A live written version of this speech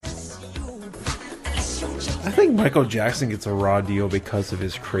I think Michael Jackson gets a raw deal because of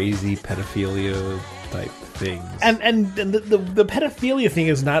his crazy pedophilia type things. And the pedophilia thing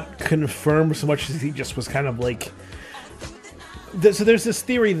is not confirmed so much as he just was kind of like... So there's this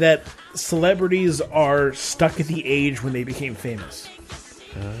theory that celebrities are stuck at the age when they became famous.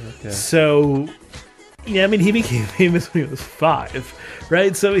 Okay. So, yeah, I mean, he became famous when he was 5,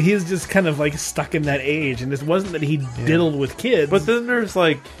 right? So he's just kind of like stuck in that age, and it wasn't that he diddled with kids. But then there's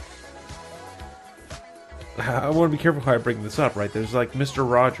like... I want to be careful how I bring this up, right? There's like Mr.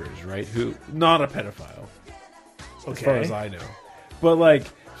 Rogers, right? Who, not a pedophile, as far as I know. But like,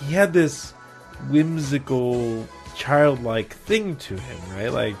 he had this whimsical, childlike thing to him,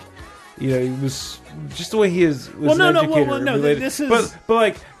 right? Like, you know, he was just the way he is. Was an educator. This is. But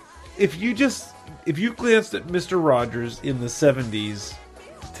like, if you glanced at Mr. Rogers in the 70s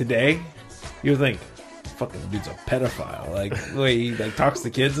today, you would think, fucking dude's a pedophile. Like the way he like talks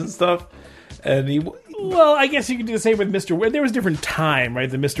to kids and stuff. And he. Well, I guess you could do the same with Mr. There was different time, right?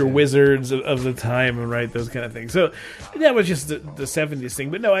 The Mr. Wizards of the time, right? Those kind of things. So that was just the 70s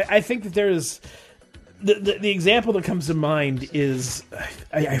thing. But no, I think that there's the example that comes to mind is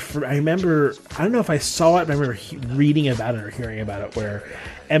I remember, I don't know if I saw it, but I remember reading about it or hearing about it, where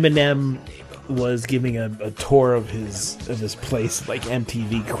Eminem was giving a tour of his place, like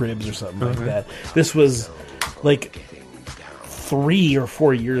MTV Cribs or something like that. This was like 3 or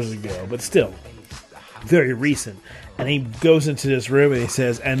 4 years ago, but still very recent. And he goes into this room and he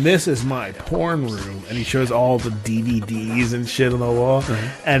says, and this is my porn room, and he shows all the DVDs and shit on the wall.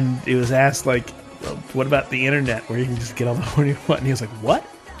 And he was asked, like, what about the internet where you can just get all the porn you want? And he was like, what?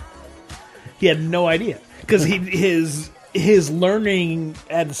 He had no idea, because his learning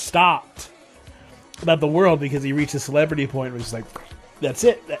had stopped about the world because he reached a celebrity point where he's like, that's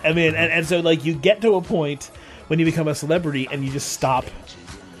it. I mean, and so like you get to a point when you become a celebrity and you just stop.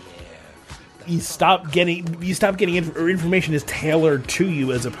 You stop getting information is tailored to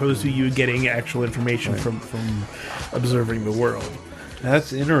you, as opposed to you getting actual information from observing the world.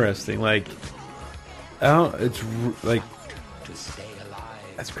 That's interesting. Like, it's like,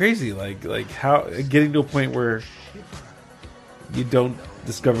 that's crazy. Like how getting to a point where you don't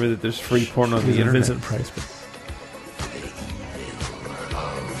discover that there's free porn on the internet. Vincent Price.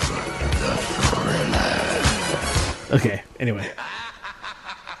 Okay. Anyway.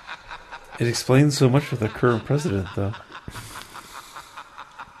 It explains so much with the current president, though.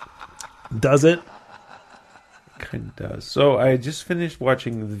 Does it? Kind of does. So I just finished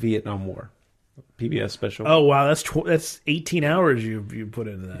watching the Vietnam War PBS special. Oh wow, that's 18 hours you put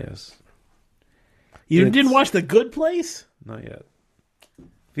into that. Yes. You didn't watch The Good Place? Not yet.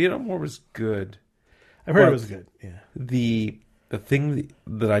 Vietnam War was good. I've heard it was good. Yeah. The thing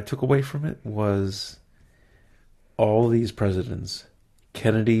that I took away from it was all these presidents,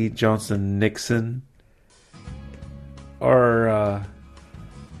 Kennedy, Johnson, Nixon, are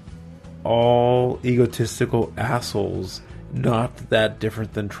all egotistical assholes, not that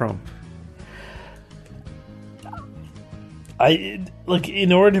different than Trump.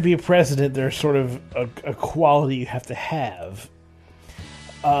 In order to be a president, there's sort of a quality you have to have.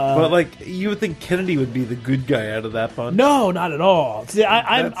 But you would think Kennedy would be the good guy out of that bunch. No, not at all. See,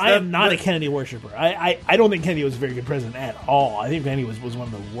 I am not a Kennedy worshiper. I don't think Kennedy was a very good president at all. I think Kennedy was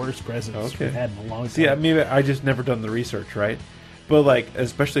one of the worst presidents we've had in a long time. See, maybe I just never done the research, right? But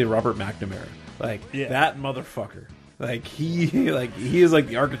especially Robert McNamara, that motherfucker. He is like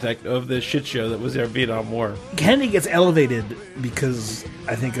the architect of the shit show that was our Vietnam War. Kennedy gets elevated because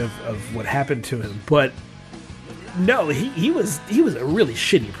I think of what happened to him, but no, he was a really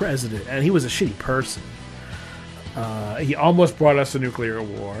shitty president, and he was a shitty person. He almost brought us a nuclear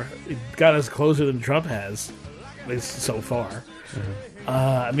war. It got us closer than Trump has, at least so far.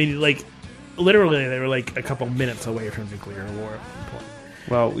 Literally, they were a couple minutes away from nuclear war.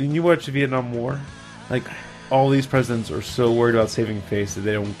 Well, when you watch the Vietnam War, all these presidents are so worried about saving face that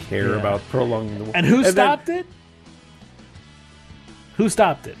they don't care about prolonging the war. And who stopped it? Who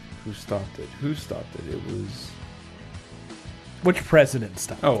stopped it? Who stopped it? It was... Which president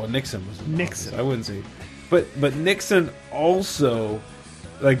stopped it? Oh, well, Nixon was in Nixon. office. I wouldn't say... But Nixon also,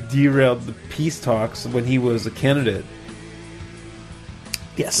 derailed the peace talks when he was a candidate.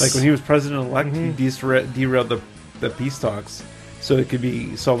 Yes. When he was president-elect, he derailed the peace talks so it could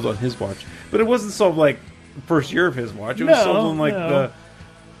be solved on his watch. But it wasn't solved, first year of his watch. It was solved on the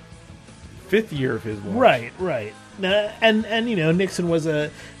 5th year of his watch. Right. And Nixon was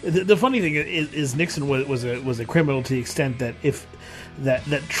the funny thing is Nixon was a criminal to the extent that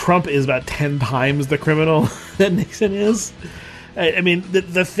that Trump is about 10 times the criminal that Nixon is. I mean,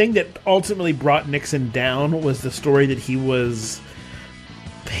 the thing that ultimately brought Nixon down was the story that he was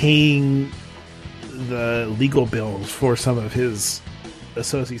paying the legal bills for some of his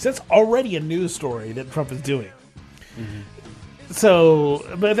associates. That's already a news story that Trump is doing. Mm-hmm. So,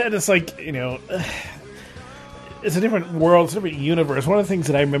 but then it's like, it's a different world, it's a different universe. One of the things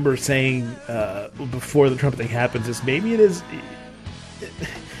that I remember saying before the Trump thing happens is maybe that's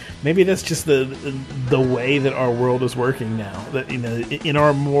just the way that our world is working now. That in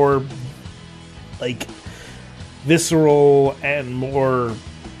our more like visceral and more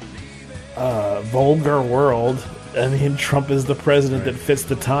vulgar world, I mean, Trump is the president that fits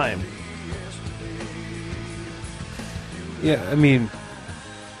the time. Yeah, I mean,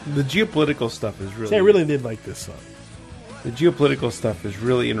 the geopolitical stuff is really... See, I really did like this song. The geopolitical stuff is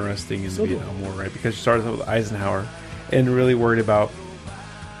really interesting in the Vietnam War, right? Because you started with Eisenhower and really worried about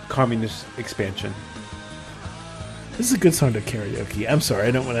communist expansion. This is a good song to karaoke. I'm sorry,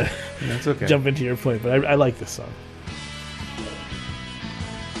 I don't want to jump into your point, but I like this song.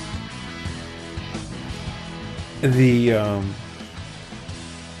 The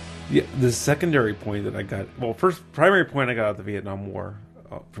secondary point that I got, primary point I got out of the Vietnam War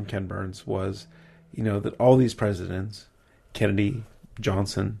from Ken Burns was, that all these presidents, Kennedy,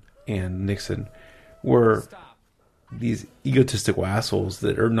 Johnson, and Nixon, were these egotistical assholes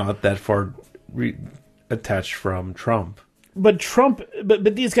that are not that far attached from Trump. But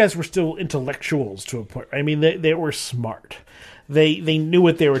these guys were still intellectuals to a point. I mean, they were smart. They knew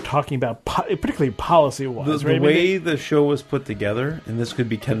what they were talking about, particularly policy-wise. The way the show was put together, and this could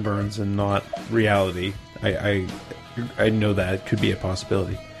be Ken Burns and not reality. I know that it could be a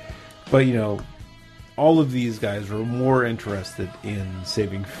possibility. But, all of these guys were more interested in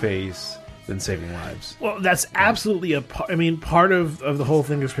saving face than saving lives. Well, that's absolutely part of the whole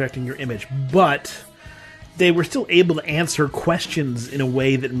thing is protecting your image. But they were still able to answer questions in a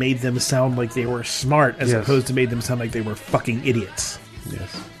way that made them sound like they were smart, as opposed to made them sound like they were fucking idiots.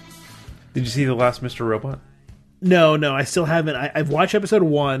 Yes. Did you see the last Mr. Robot? No, I still haven't. I've watched episode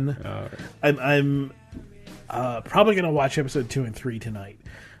 1. Right. I'm probably going to watch episode 2 and 3 tonight.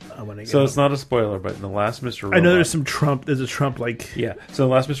 When I get so it's not a spoiler, but in the last Mr. Robot... I know there's a Trump, like... Yeah, so in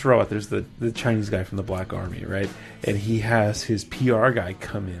the last Mr. Robot, there's the Chinese guy from the Black Army, right? And he has his PR guy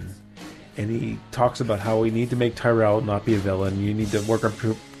come in, and he talks about how we need to make Tyrell not be a villain. You need to work on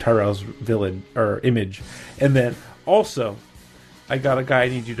Tyrell's villain or image. And then, also, I got a guy I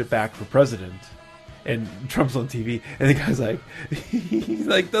need you to back for president. And Trump's on TV, and the guy's like, he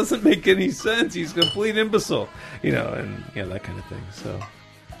doesn't make any sense. He's a complete imbecile, and that kind of thing.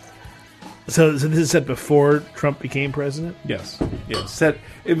 So this is set before Trump became president? Yes.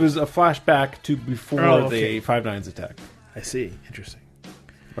 It was a flashback to before the 5/9 attack. I see. Interesting.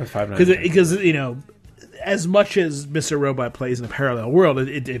 Or 5/9 because as much as Mr. Robot plays in a parallel world,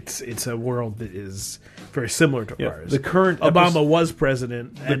 it's a world that is very similar to ours. The current Obama was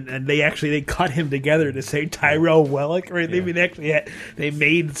president, and they cut him together to say Tyrell Wellick, right? Yeah. They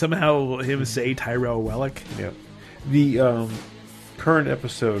made somehow him say Tyrell Wellick. Yeah. The current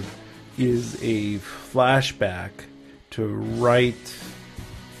episode is a flashback to right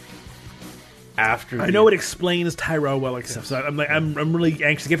after. I know it explains Tyrell Wellick stuff, so I'm really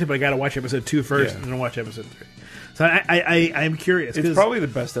anxious to get to it, but I got to watch episode 2 first, and then watch episode 3. So I'm curious. It's probably the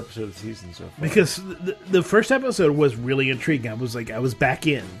best episode of the season so far. Because the first episode was really intriguing. I was back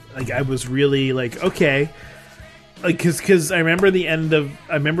in. I was really okay. Because I remember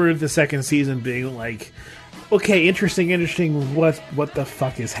the second season being like, okay, interesting. What the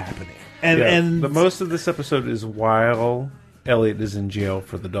fuck is happening? And the most of this episode is while Elliot is in jail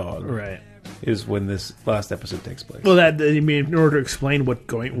for the dog. Right. Is when this last episode takes place. Well, in order to explain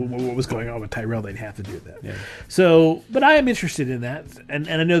what was going on with Tyrell, they'd have to do that. Yeah. So, but I am interested in that, and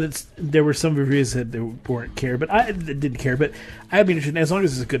I know that there were some reviews that they weren't care, but I didn't care. But I'd be interested as long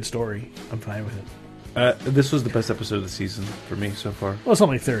as it's a good story. I'm fine with it. This was the best episode of the season for me so far. Well, it's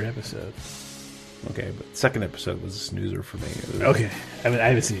only third episode. Okay, but second episode was a snoozer for me. Okay, I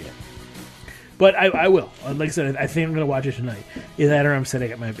haven't seen it yet. But I will. Like I said, I think I'm going to watch it tonight. Either that or I'm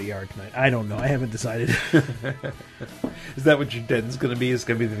setting up my VR tonight. I don't know. I haven't decided. Is that what your den's going to be? It's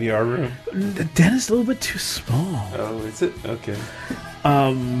going to be the VR room? The den is a little bit too small. Oh, is it? Okay.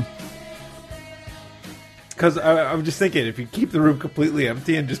 Because I'm just thinking, if you keep the room completely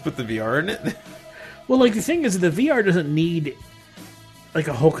empty and just put the VR in it... Well, the thing is, the VR doesn't need...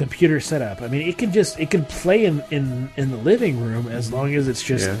 a whole computer setup. I mean, it can play in the living room as long as it's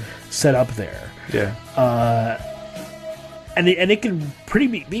just set up there. Yeah. And it can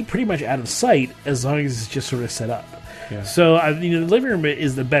be pretty much out of sight as long as it's just sort of set up. Yeah. So the living room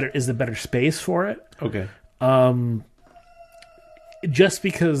is the better space for it. Okay. just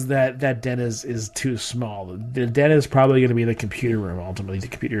because that den is too small. The den is probably going to be the computer room, ultimately, the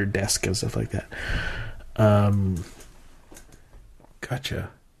computer desk and stuff like that. Gotcha.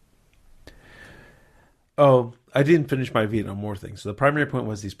 Oh, I didn't finish my Vietnam War thing. So the primary point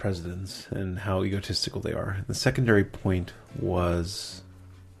was these presidents and how egotistical they are. The secondary point was...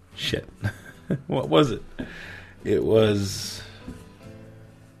 shit. What was it? It was...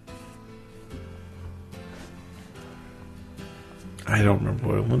 I don't remember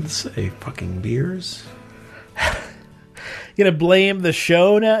what I wanted to say. Fucking beers? You gonna blame the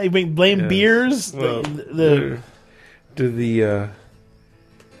show now? You mean blame beers? Well, the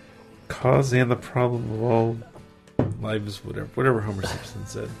cause and the problem of all lives, whatever Homer Simpson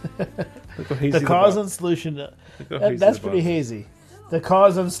said. the cause and solution. That's pretty hazy. The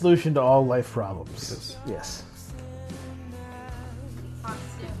cause and solution to all life problems. Yes.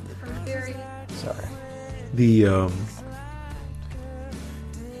 Sorry. The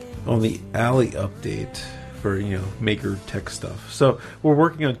on the Alley update for Maker Tech stuff. So we're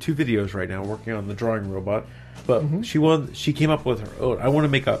working on 2 videos right now. We're working on the drawing robot, but she came up with her own. I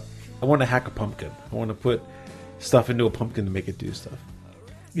want to hack a pumpkin. I want to put stuff into a pumpkin to make it do stuff.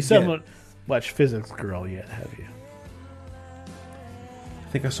 You still haven't watched Physics Girl yet, have you?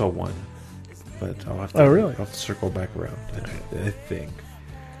 I think I saw one, but I'll have to. Oh, really? I'll have to circle back around. I think.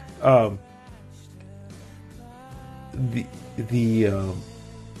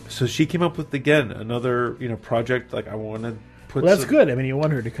 So she came up with another project. Like I want to put. Well, that's good. I mean, you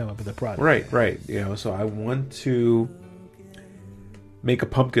want her to come up with a project, right? So I want to make a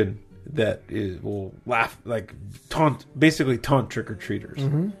pumpkin that will laugh, like basically taunt trick or treaters.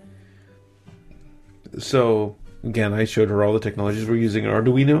 Mm-hmm. So again, I showed her all the technologies. We're using an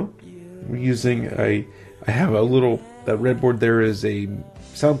Arduino. We're using I have a little, that red board there is a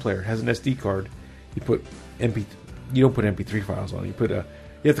sound player. It has an SD card. You put you don't put MP3 files on it.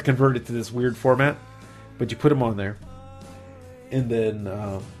 You have to convert it to this weird format, but you put them on there. And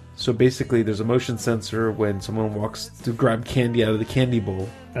then, so basically there's a motion sensor when someone walks to grab candy out of the candy bowl.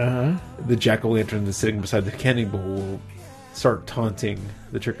 Uh-huh. The jack-o'-lantern that's sitting beside the candy bowl will start taunting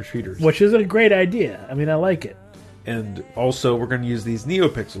the trick-or-treaters. Which is a great idea. I mean, I like it. And also, we're going to use these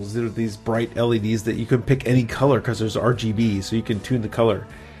NeoPixels. They're these bright LEDs that you can pick any color because there's RGB, so you can tune the color.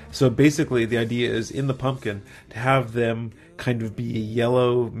 So basically, the idea is in the pumpkin to have them kind of be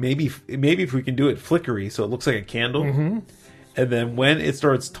yellow, maybe if we can do it flickery, so it looks like a candle. Mm-hmm. And then when it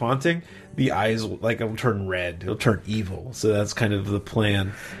starts taunting, the eyes will turn red. It'll turn evil. So that's kind of the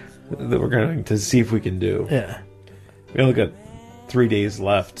plan that we're going to see if we can do. Yeah. We only got 3 days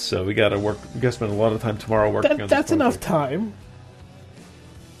left, so we got to work. We got to spend a lot of time tomorrow working on this. That's enough time.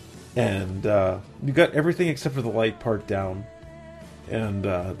 And you got everything except for the light part down. And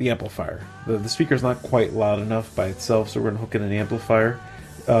the amplifier. The speaker's not quite loud enough by itself, so we're going to hook in an amplifier.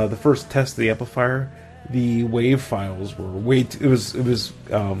 The first test of the amplifier, the wave files were way too... It was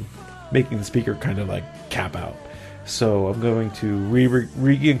making the speaker kind of like cap out. So I'm going to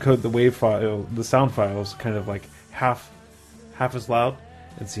re-encode the wave file, the sound files, kind of like half as loud,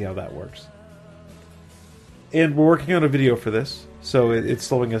 and see how that works. And we're working on a video for this, so it's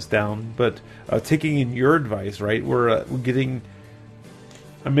slowing us down. But taking in your advice, right? We're getting...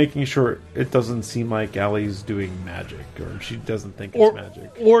 I'm making sure it doesn't seem like Allie's doing magic, or she doesn't think it's magic,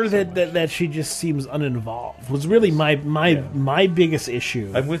 or that she just seems uninvolved. Was really my biggest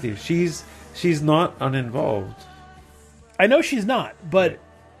issue. I'm with you. She's not uninvolved. I know she's not, but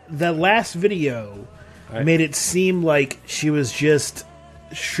the last video made it seem like she was just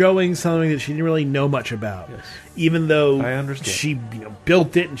showing something that she didn't really know much about. Yes. Even though I understand. She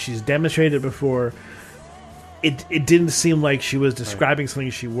built it and she's demonstrated it before. It didn't seem like she was describing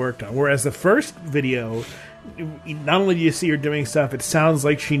something she worked on. Whereas the first video, not only do you see her doing stuff, it sounds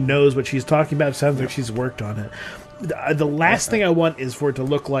like she knows what she's talking about. It sounds like she's worked on it. The last thing I want is for it to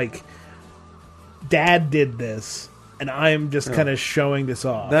look like Dad did this, and I'm just kind of showing this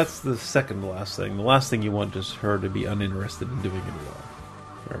off. That's the second to last thing. The last thing you want is her to be uninterested in doing it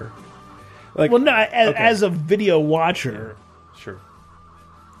at all. As a video watcher, sure.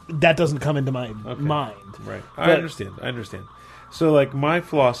 That doesn't come into my mind. Right. I understand. So, like, my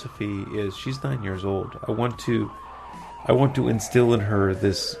philosophy is she's 9 years old. I want to instill in her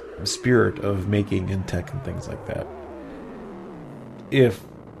this spirit of making and tech and things like that. If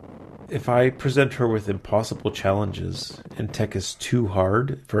I present her with impossible challenges and tech is too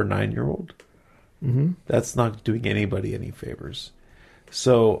hard for a 9-year-old, that's not doing anybody any favors.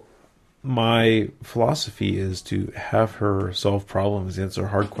 So my philosophy is to have her solve problems, answer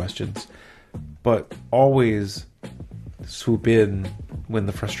hard questions, but always swoop in when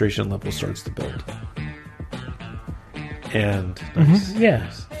the frustration level starts to build. And Yeah.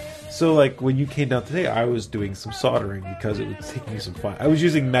 So, like, when you came down today, I was doing some soldering because it was taking me some fun. I was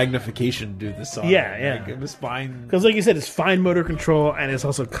using magnification to do the soldering. Yeah. Like, it was fine. Because, like you said, it's fine motor control, and it's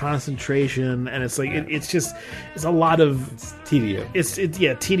also concentration, and it's like it's a lot of Tedium. It's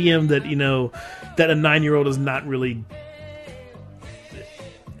tedium that that a 9-year-old is not really.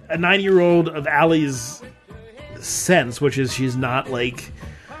 A 9-year-old of Allie's sense, which is she's not like.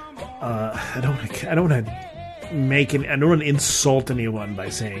 I don't want to insult anyone by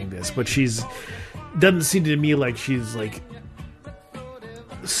saying this, but doesn't seem to me like she's like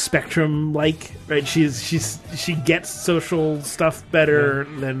Spectrum like, right? She gets social stuff better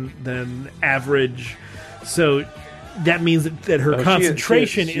than average, so that means that her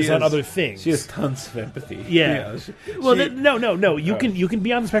concentration is on other things. She has tons of empathy. Yeah. No. You can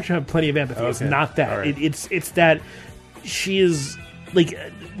be on the spectrum and have plenty of empathy. Okay. It's not that. Right. It's that she is like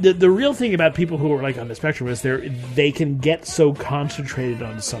the real thing about people who are like on the spectrum is they can get so concentrated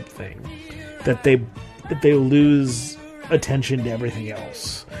on something that they lose attention to everything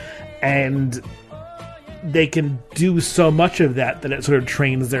else, and they can do so much of that it sort of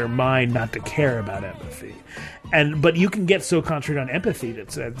trains their mind not to care about empathy. But you can get so concentrated on empathy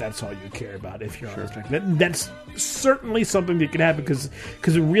that's all you care about if you're on the spectrum. That's certainly something that can happen because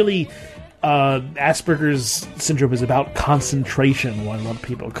really. Asperger's syndrome is about concentration. One want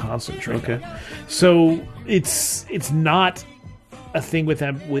people concentrate. Okay, so it's not a thing with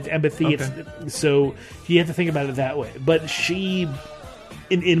empathy. Okay. So you have to think about it that way. But she,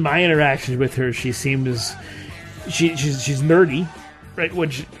 in my interactions with her, she seems she's nerdy, right?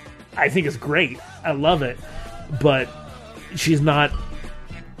 Which I think is great. I love it, but she's not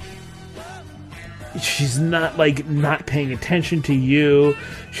like not paying attention to you.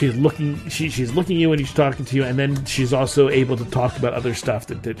 She's looking at you when she's talking to you, and then she's also able to talk about other stuff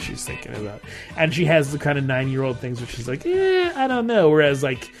that she's thinking about. And she has the kind of 9-year-old things where she's like, I don't know. Whereas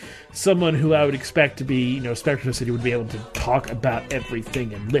like someone who I would expect to be, Spectrumicity would be able to talk about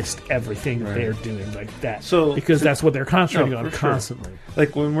everything and list everything that they're doing like that. So because that's what they're concentrating on constantly.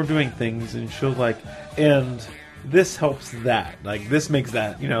 Like when we're doing things, and she'll like and. This helps that, like this makes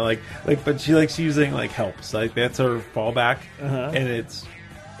that, but she likes using like helps, like that's her fallback, and it's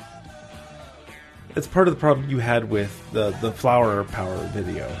part of the problem you had with the flower power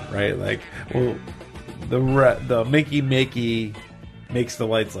video, right? Like, well, the makey makes the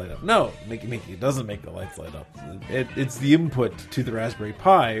lights light up. No, makey doesn't make the lights light up. It's the input to the Raspberry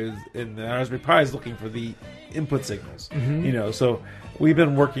Pi, and the Raspberry Pi is looking for the input signals. So we've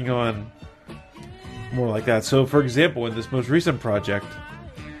been working on. More like that. So, for example, in this most recent project,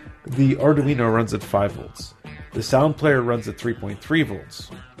 the Arduino runs at 5 volts. The sound player runs at 3.3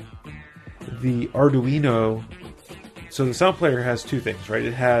 volts. The Arduino... So the sound player has two things, right?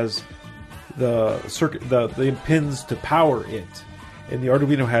 It has the circuit, the pins to power it. And the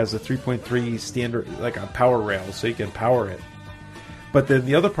Arduino has a 3.3 standard, like a power rail, so you can power it. But then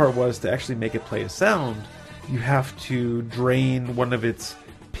the other part was to actually make it play a sound, you have to drain one of its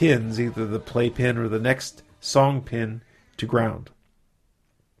pins, either the play pin or the next song pin, to ground.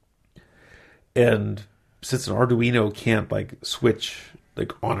 And since an Arduino can't like switch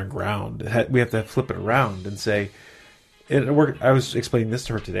like on a ground, we have to flip it around and say. I was explaining this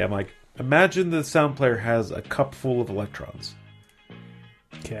to her today. I'm like, imagine the sound player has a cup full of electrons.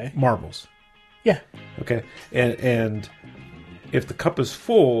 Okay. Marbles. Yeah. Okay. And if the cup is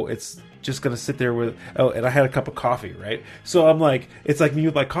full, it's just going to sit there with... Oh, and I had a cup of coffee, right? So I'm like... It's like me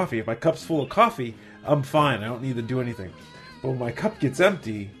with my coffee. If my cup's full of coffee, I'm fine. I don't need to do anything. But when my cup gets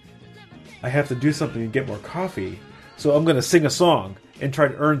empty, I have to do something to get more coffee. So I'm going to sing a song and try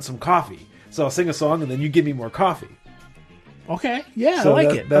to earn some coffee. So I'll sing a song and then you give me more coffee. Okay. Yeah, so I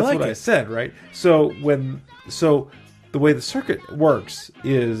like it. That's what I said, right? So the way the circuit works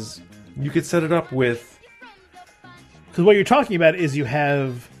is you could set it up with... Because what you're talking about is you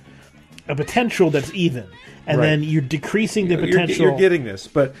have... a potential that's even, and then you're decreasing the potential. You're getting this,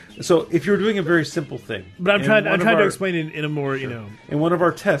 but so if you're doing a very simple thing, but I'm trying to explain it in a more In one of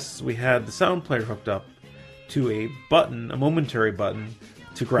our tests, we had the sound player hooked up to a momentary button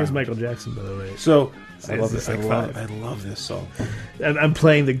to ground. Here's Michael Jackson, by the way. So I love this. I love this song. And I'm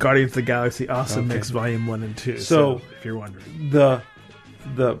playing the Guardians of the Galaxy Awesome Mix Volume 1 and 2. So if you're wondering,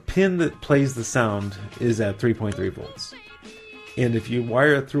 the pin that plays the sound is at 3.3 volts. And if you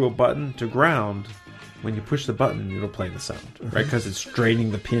wire it through a button to ground, when you push the button, it'll play the sound, right? Because it's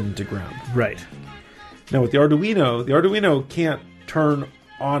draining the pin to ground. Right. Now with the Arduino can't turn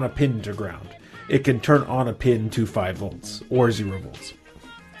on a pin to ground. It can turn on a pin to 5 volts or 0 volts.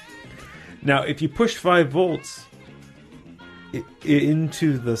 Now, if you push 5 volts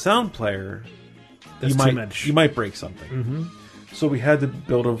into the sound player, That's too much. You might break something. Mm-hmm. So we had to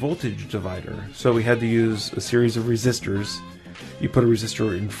build a voltage divider. So we had to use a series of resistors. You put a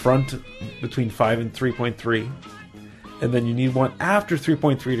resistor in front between 5 and 3.3, and then you need one after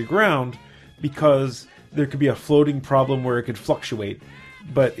 3.3 to ground, because there could be a floating problem where it could fluctuate.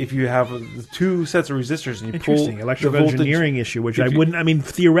 But if you have the two sets of resistors and you pull electrical the voltage, engineering issue, which I wouldn't. I mean,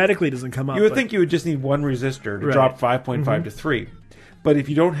 theoretically, it doesn't come up. You would think you would just need one resistor to drop 5.5 to 3. But if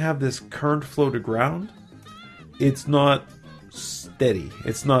you don't have this current flow to ground, it's not steady.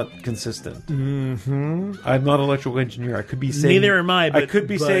 It's not consistent. Mm-hmm. I'm not an electrical engineer. I could be saying neither am I. But, I could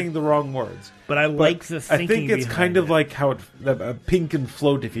be saying the wrong words. But I like the thinking. I think it's kind of it. like how a pin can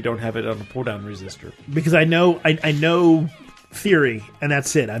float if you don't have it on a pull down resistor. Because I know theory, and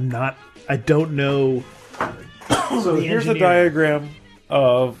that's it. I don't know. So here's a diagram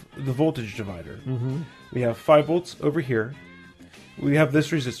of the voltage divider. Mm-hmm. We have 5 volts over here. We have this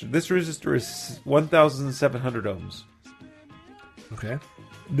resistor. This resistor is 1,700 ohms. Okay.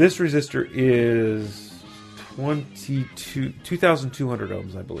 This resistor is 2,200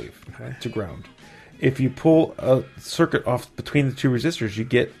 ohms, I believe, to ground. If you pull a circuit off between the two resistors, you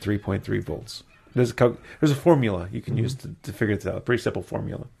get 3.3 volts. There's a formula you can use to figure this out. A pretty simple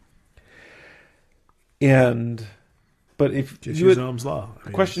formula. But if just you use Ohm's law.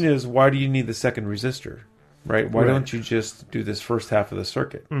 The question is, why do you need the second resistor? Right? Why don't you just do this first half of the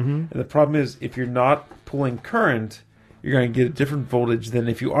circuit? Mm-hmm. And the problem is, if you're not pulling current, you're going to get a different voltage than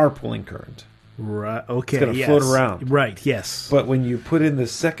if you are pulling current. Right. Okay. It's going to float around. Right. Yes. But when you put in the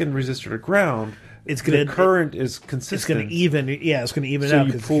second resistor to ground, the current is consistent. It's going to even. Yeah, it's going to even so out.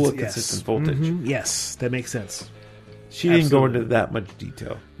 So you pull a consistent voltage. Mm-hmm. Yes, that makes sense. She didn't go into that much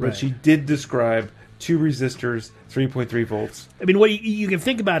detail, but she did describe 2 resistors, 3.3 volts. I mean, what you can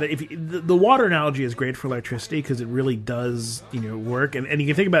think about it. If the water analogy is great for electricity because it really does, work, and you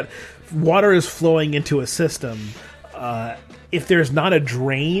can think about water is flowing into a system. If there's not a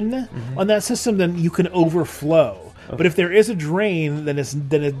drain on that system, then you can overflow. Okay. But if there is a drain, then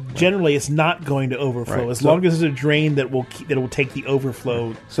generally it's not going to overflow as long as there's a drain that will take the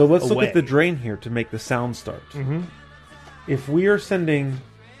overflow. So let's look at the drain here to make the sound start. Mm-hmm.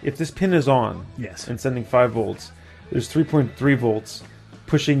 If this pin is on, and sending 5 volts, there's 3.3 volts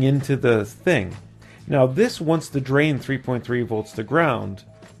pushing into the thing. Now this wants to drain 3.3 volts to ground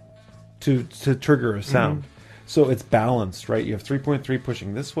to trigger a sound. So it's balanced, right? You have 3.3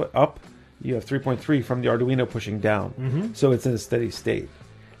 pushing this way up. You have 3.3 from the Arduino pushing down. So it's in a steady state.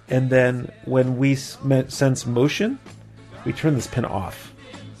 And then when we sense motion, we turn this pin off.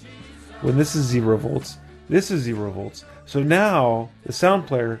 When this is 0 volts, this is 0 volts. So now the sound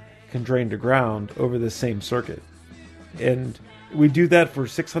player can drain to ground over the same circuit. And we do that for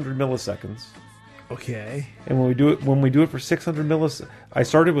 600 milliseconds. Okay. And when we do it for 600 milliseconds, I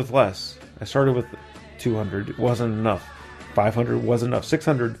started with less. I started with 200. It wasn't enough. 500 wasn't enough.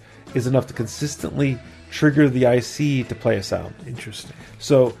 600 is enough to consistently trigger the IC to play a sound. Interesting.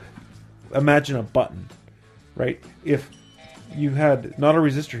 So imagine a button, right? If you had not a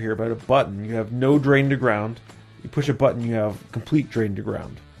resistor here, but a button, you have no drain to ground. You push a button, you have complete drain to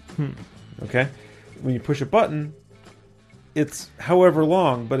ground. Okay? When you push a button, it's however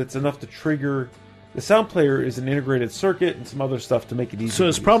long, but it's enough to trigger. The sound player is an integrated circuit and some other stuff to make it easy. So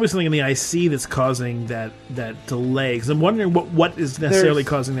it's probably something in the IC that's causing that delay. Because I'm wondering what is necessarily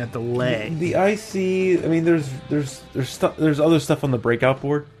causing that delay. The IC. I mean, there's other stuff on the breakout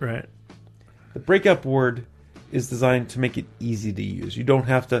board. Right. The breakout board is designed to make it easy to use. You don't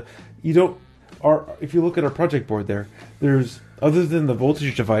have to. If you look at our project board there's other than the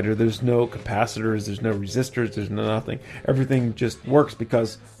voltage divider, there's no capacitors, there's no resistors, there's no nothing. Everything just works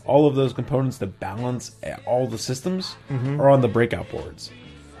because all of those components that balance all the systems are on the breakout boards.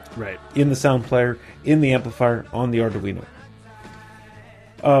 Right. In the sound player, in the amplifier, on the Arduino.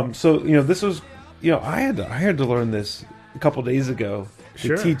 So this was I had to learn this a couple days ago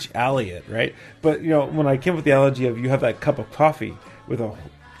to teach Elliot, right? But when I came up with the analogy of you have that cup of coffee with a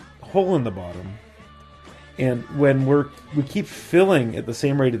hole in the bottom, and when we keep filling at the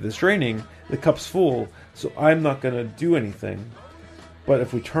same rate of this draining, the cup's full, so I'm not going to do anything. But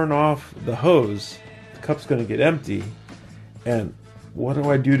if we turn off the hose, the cup's going to get empty. And what do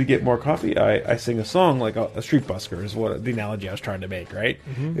I do to get more coffee? I sing a song like a street busker is what the analogy I was trying to make, right?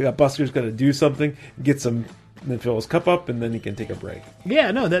 That busker's going to do something, get some, then fill his cup up, and then he can take a break. Yeah,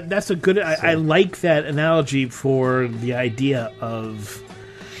 no, that's a good. I like that analogy for the idea of.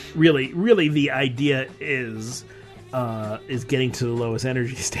 Really, the idea is getting to the lowest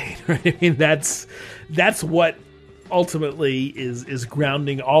energy state, right? I mean, that's what ultimately is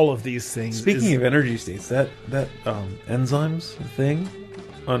grounding all of these things. Speaking of energy states, that enzymes thing,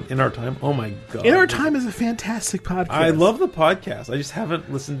 on In Our Time. Oh my god! In Our Time is a fantastic podcast. I love the podcast. I just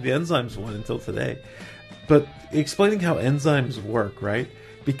haven't listened to the enzymes one until today. But explaining how enzymes work, right?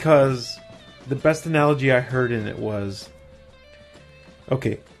 Because the best analogy I heard in it was,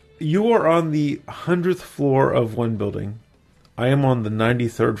 okay, you are on the 100th floor of one building. I am on the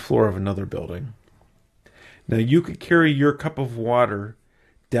 93rd floor of another building. Now, you could carry your cup of water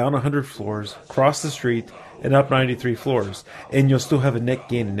down 100 floors, cross the street, and up 93 floors, and you'll still have a net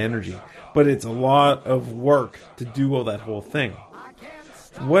gain in energy. But it's a lot of work to do all that whole thing.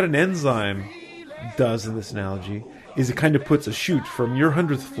 What an enzyme does in this analogy is it kind of puts a chute from your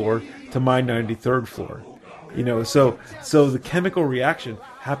 100th floor to my 93rd floor. You know, so the chemical reaction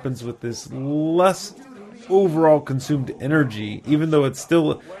happens with this less overall consumed energy, even though it's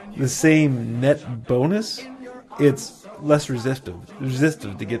still the same net bonus, it's less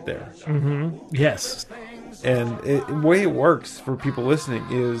resistive to get there. Mm-hmm. Yes. And the way it works for people listening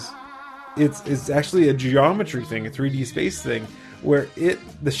is it's actually a geometry thing, a 3D space thing, where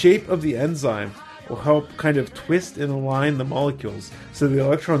the shape of the enzyme will help kind of twist and align the molecules so the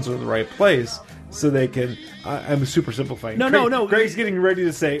electrons are in the right place. So they can. I'm super simplifying. No. Greg's getting ready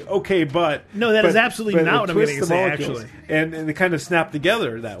to say, "Okay, but." No, that is absolutely not what I'm getting to say. Actually, and they kind of snap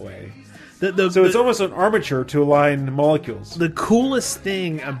together that way. So it's almost an armature to align molecules. The coolest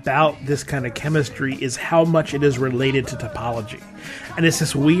thing about this kind of chemistry is how much it is related to topology, and it's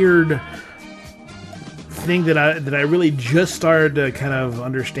this weird thing that I really just started to kind of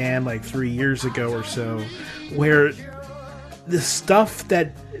understand like 3 years ago or so, where the stuff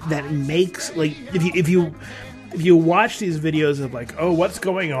that makes, like, if you watch these videos of like, oh, what's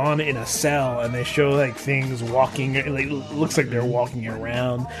going on in a cell, and they show like things walking, like looks like they're walking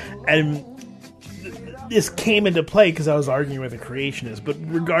around, and this came into play because I was arguing with a creationist, but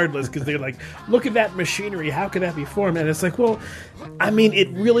regardless, because they're like, look at that machinery, how could that be formed? And it's like, well, I mean, it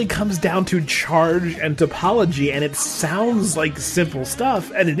really comes down to charge and topology, and it sounds like simple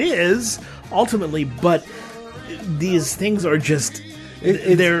stuff, and it is ultimately, but these things are just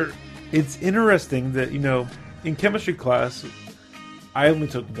It's interesting that, you know, in chemistry class, I only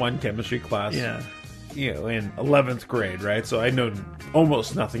took one chemistry class. Yeah. You know, in 11th grade, right? So I know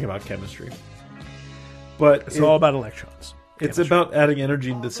almost nothing about chemistry. But it's all about electrons. It's about adding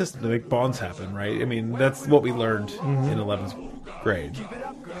energy into the system to make bonds happen, right? I mean, that's what we learned in 11th grade.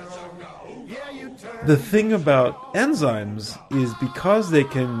 The thing about enzymes is because they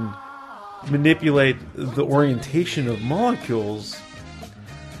can manipulate the orientation of molecules,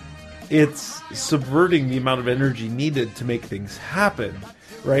 it's subverting the amount of energy needed to make things happen,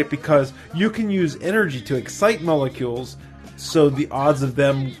 right? Because you can use energy to excite molecules, so the odds of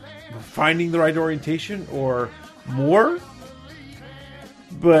them finding the right orientation or more.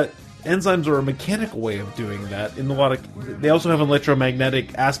 But enzymes are a mechanical way of doing that. They also have an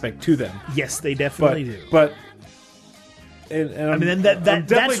electromagnetic aspect to them. Yes, they definitely do. But I mean,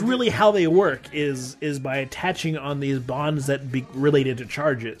 that's really how they work, is by attaching on these bonds that be related to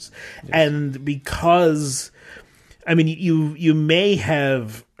charges. Yes. And because, I mean, you may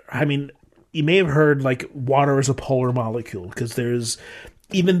have heard like water is a polar molecule, because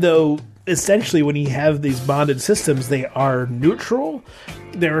even though essentially when you have these bonded systems, they are neutral,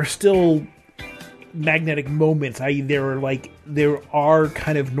 there are still magnetic moments, i.e. there are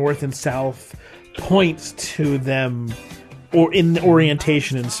kind of north and south points to them, or in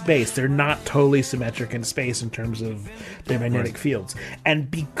orientation in space. They're not totally symmetric in space in terms of their magnetic fields. And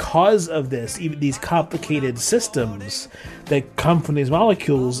because of this, even these complicated systems that come from these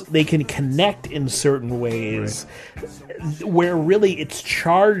molecules, they can connect in certain ways, where really it's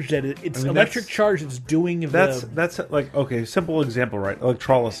charged, it's electric charge that's doing that's like, okay, simple example, right?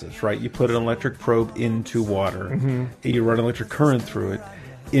 Electrolysis, right? You put an electric probe into water, and you run electric current through it,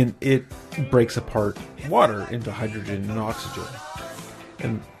 and it breaks apart water into hydrogen and oxygen.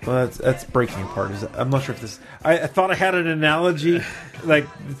 And well, that's breaking apart. I'm not sure if this. I thought I had an analogy like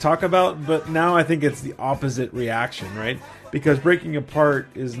to talk about, but now I think it's the opposite reaction, right? Because breaking apart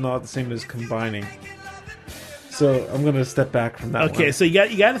is not the same as combining. So I'm going to step back from that. Okay, one. So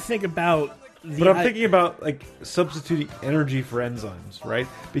you got to think about. But I'm thinking about like substituting energy for enzymes, right?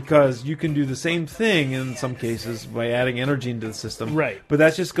 Because you can do the same thing in some cases by adding energy into the system, right? But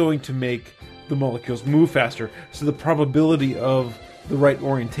that's just going to make the molecules move faster, so the probability of the right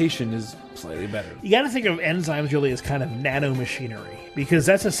orientation is slightly better. You got to think of enzymes really as kind of nanomachinery, because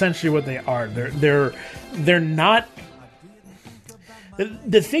that's essentially what they are. They're not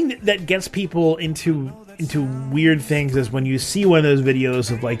the thing that gets people into weird things is when you see one of those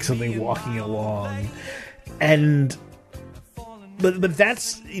videos of like something walking along, and but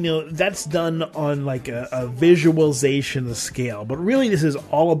that's that's done on like a visualization scale. But really, this is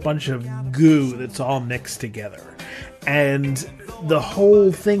all a bunch of goo that's all mixed together, and the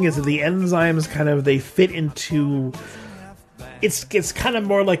whole thing is that the enzymes they fit into. It's kind of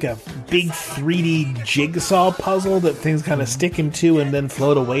more like a big 3D jigsaw puzzle that things kind of stick into and then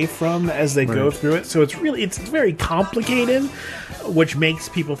float away from as they go through it. So it's very complicated, which makes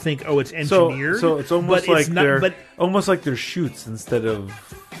people think, oh, it's engineered. So it's almost almost like they're chutes instead of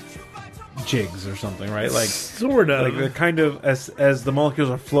jigs or something, right? Like sort of. Like they're kind of as the molecules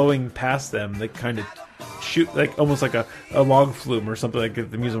are flowing past them, they kind of shoot like almost like a log flume or something like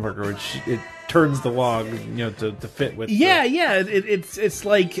at the amusement park, which it turns the log, to fit with. It's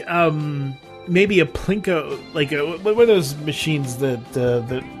like maybe a Plinko, like what are those machines that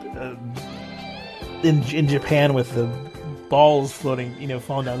in Japan with the balls floating,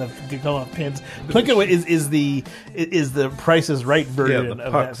 falling down to come off pins. Plinko is the Price is Right version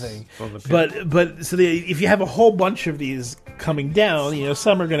of that thing. But so if you have a whole bunch of these coming down,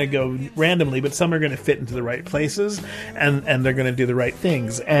 some are going to go randomly, but some are going to fit into the right places, and they're going to do the right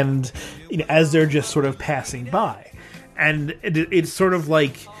things, and as they're just sort of passing by, and it's sort of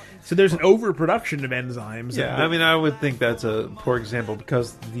like. So there's an overproduction of enzymes. Yeah, I would think that's a poor example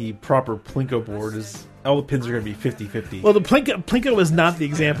because the proper Plinko board is all the pins are going to be 50-50. Well, the Plinko is not the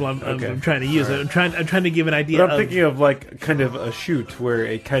example I'm trying to use. Right. I'm trying to give an idea. But I'm thinking of like kind of a chute where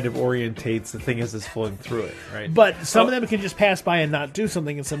it kind of orientates the thing as it's flowing through it, right? But some of them can just pass by and not do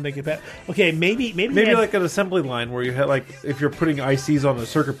something, and some they can pass. Okay, maybe like an assembly line where you have like if you're putting ICs on a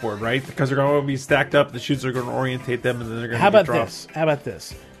circuit board, right? Because they're going to be stacked up, the chutes are going to orientate them, and then they're going to dropped. How about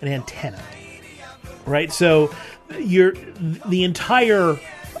this? An antenna, right? So the entire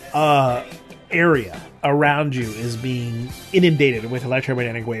area around you is being inundated with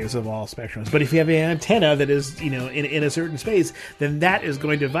electromagnetic waves of all spectrums. But if you have an antenna that is, in a certain space, then that is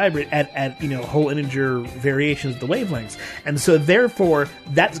going to vibrate at whole integer variations of the wavelengths. And so therefore,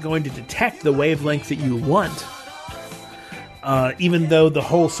 that's going to detect the wavelength that you want, even though the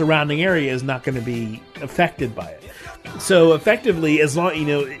whole surrounding area is not going to be affected by it. So effectively, as long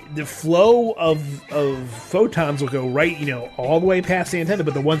the flow of photons will go right, all the way past the antenna,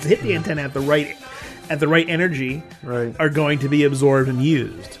 but the ones that hit the antenna at the right energy are going to be absorbed and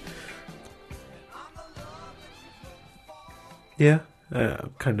used. Yeah,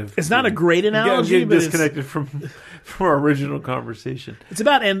 kind of. It's not a great analogy, I'm getting disconnected from our original conversation. It's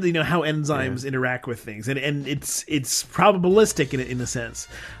about how enzymes interact with things, and it's probabilistic in a sense.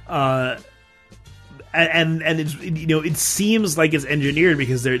 And it's it seems like it's engineered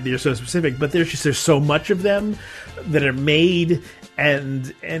because they're so specific, but there's so much of them that are made,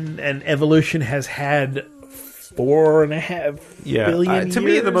 and evolution has had 4.5 billion years. To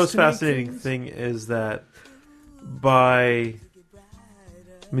me, the most fascinating thing is that by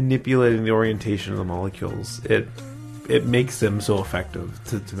manipulating the orientation of the molecules, it makes them so effective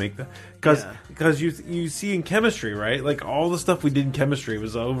to make that. Because you see in chemistry, right? Like all the stuff we did in chemistry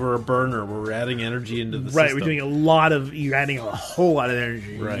was over a burner where we're adding energy into the system. Right, you're adding a whole lot of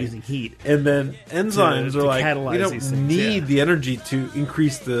energy using heat. And then enzymes are like, we don't need the energy to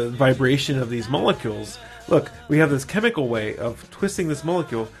increase the vibration of these molecules. Look, we have this chemical way of twisting this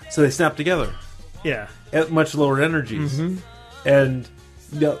molecule so they snap together. Yeah. At much lower energies. Mm-hmm. And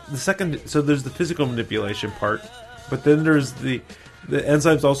the second, so there's the physical manipulation part, but then there's the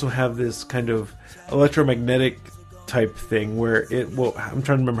enzymes also have this kind of electromagnetic type thing where it will. I'm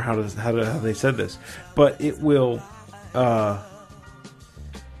trying to remember how they said this, but it will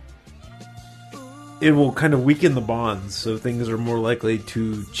kind of weaken the bonds, so things are more likely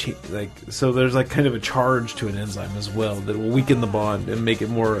to so there's like kind of a charge to an enzyme as well that will weaken the bond and make it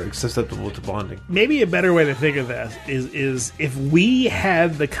more susceptible to bonding. Maybe a better way to think of that is if we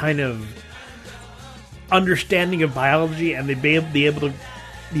had the kind of understanding of biology and the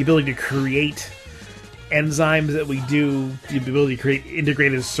ability to create enzymes that we do, the ability to create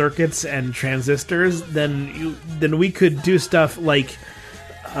integrated circuits and transistors, then we could do stuff like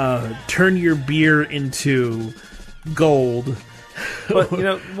turn your beer into gold. But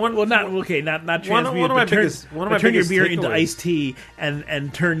not transmute. Turn your beer into iced tea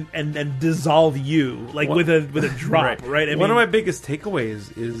and turn and dissolve you with a drop. Right. One of my biggest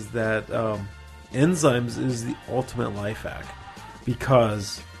takeaways is that enzymes is the ultimate life hack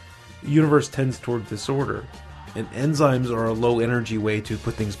because the universe tends toward disorder, and enzymes are a low energy way to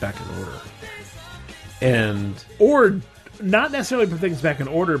put things back in order, or not necessarily put things back in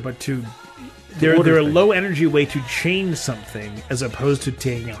order, but they're a low energy way to change something as opposed to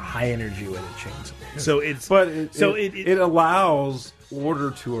taking a high energy way to change something. So it allows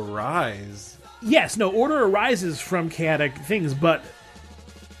order to arise Yes, no, order arises from chaotic things, but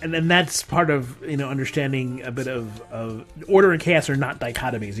and then that's part of understanding a bit of order and chaos are not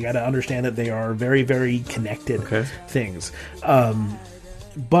dichotomies. You got to understand that they are very, very connected things.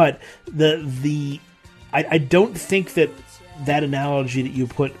 But I don't think that analogy that you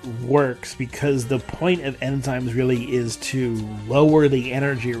put works, because the point of enzymes really is to lower the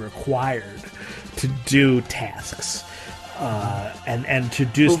energy required to do tasks. And to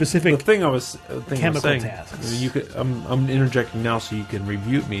do specific chemical tasks. I mean, I'm interjecting now so you can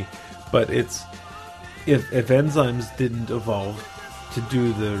refute me, but it's if enzymes didn't evolve to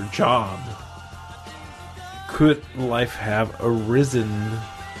do their job, could life have arisen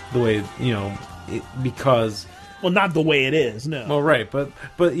the way because not the way it is, no. Well, right, but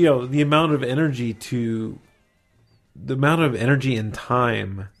the amount of energy and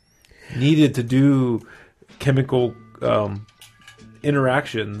time needed to do chemical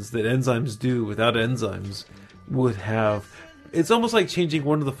interactions that enzymes do without enzymes would have. It's almost like changing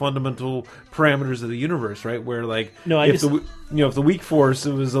one of the fundamental parameters of the universe, right? Where if the weak force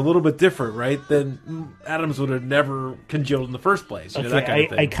was a little bit different, right? Then atoms would have never congealed in the first place. That kind of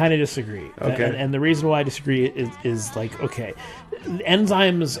thing. I kind of disagree. Okay, and the reason why I disagree is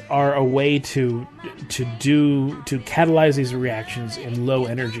enzymes are a way to catalyze these reactions in low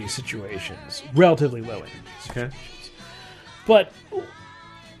energy situations, relatively low energy situations. But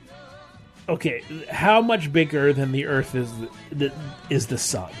how much bigger than the Earth is the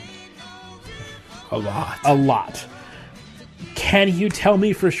Sun? A lot. A lot. Can you tell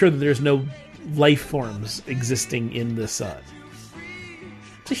me for sure that there's no life forms existing in the Sun?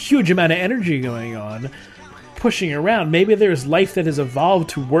 It's a huge amount of energy going on, pushing around. Maybe there's life that has evolved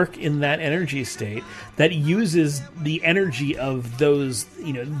to work in that energy state that uses the energy of those,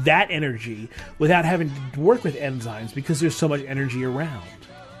 that energy without having to work with enzymes because there's so much energy around.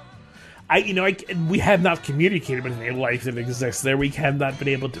 We have not communicated with any life that exists there. We have not been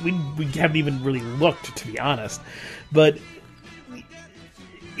able to. We haven't even really looked, to be honest. But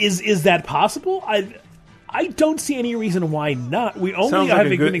is that possible? I don't see any reason why not. We only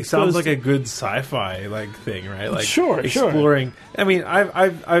been exposed. Sounds like a good sci-fi thing, right? Sure, exploring. I mean,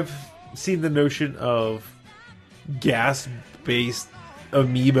 I've seen the notion of gas-based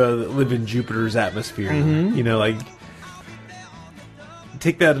amoeba that live in Jupiter's atmosphere. Mm-hmm.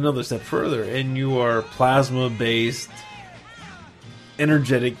 Take that another step further, and you are plasma-based,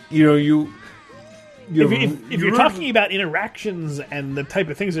 energetic. If you're talking about interactions and the type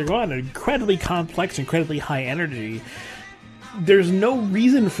of things that go on, incredibly complex, incredibly high energy, there's no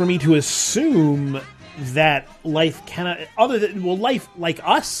reason for me to assume that life cannot, life like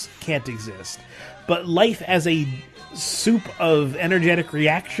us can't exist, but life as a soup of energetic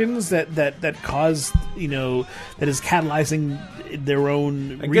reactions that cause, that is catalyzing their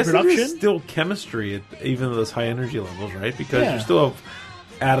own reproduction. I guess it is still chemistry at even those high energy levels, right? Because you still have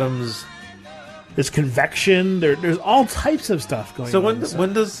atoms. There's convection. There's all types of stuff going on.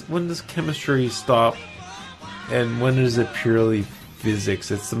 So when does chemistry stop, and when is it purely physics?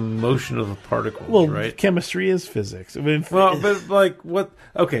 It's the motion of the particles, right? Chemistry is physics. I mean, but what?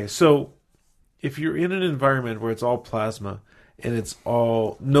 Okay, so if you're in an environment where it's all plasma and it's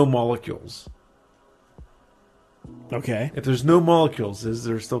all no molecules. Okay. If there's no molecules, is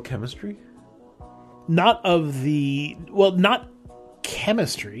there still chemistry? Not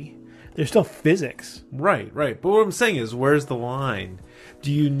chemistry. There's still physics. Right. But what I'm saying is, where's the line?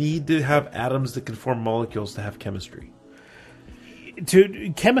 Do you need to have atoms that can form molecules to have chemistry?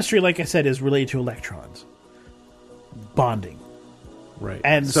 Chemistry, like I said, is related to electrons. Bonding. Right.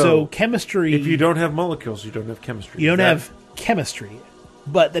 And so chemistry... If you don't have molecules, you don't have chemistry. You don't have chemistry.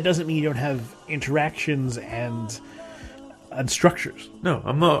 But that doesn't mean you don't have interactions and structures. No,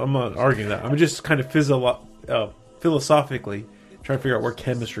 I'm not arguing that. I'm just kind of philosophically trying to figure out where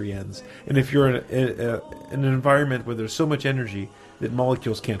chemistry ends. And if you're in an environment where there's so much energy that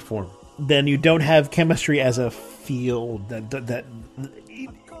molecules can't form, then you don't have chemistry as a field that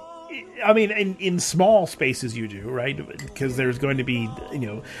I mean, in small spaces you do, right? Because there's going to be,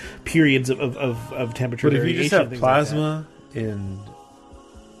 periods of temperature variation. But if you just have plasma and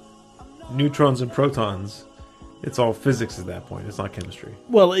neutrons and protons, it's all physics at that point. It's not chemistry.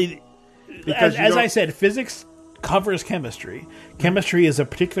 Well, as I said, physics covers chemistry. Chemistry is a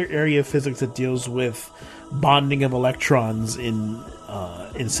particular area of physics that deals with bonding of electrons in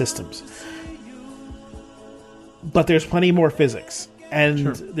systems. But there's plenty more physics. And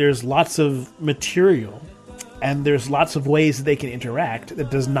there's lots of material, and there's lots of ways that they can interact that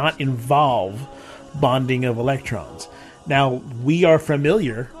does not involve bonding of electrons. Now, we are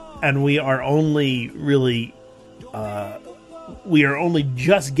familiar, and we are only really we are only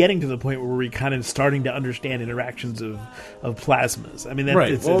just getting to the point where we're kind of starting to understand interactions of plasmas. I mean,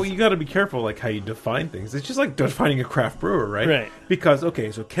 right. Well, you got to be careful, like how you define things. It's just like defining a craft brewer, right? Right. Because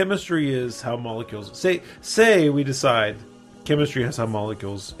so chemistry is how molecules say we decide chemistry has how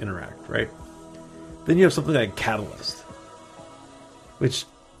molecules interact, right? Then you have something like catalyst, which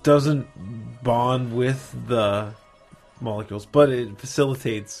doesn't bond with the molecules, but it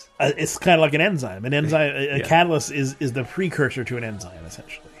facilitates. It's kind of like an enzyme. A catalyst is the precursor to an enzyme,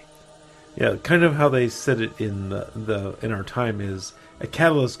 essentially. Yeah, kind of how they said it in in our time is a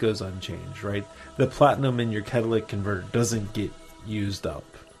catalyst goes unchanged, right? The platinum in your catalytic converter doesn't get used up.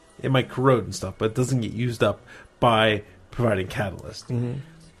 It might corrode and stuff, but it doesn't get used up by providing catalyst. Mm-hmm.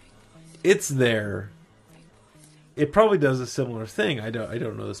 It's there. It probably does a similar thing. I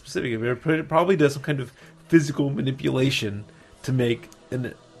don't know the specific, but it probably does some kind of physical manipulation to make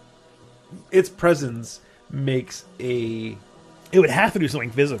its presence makes a. It would have to do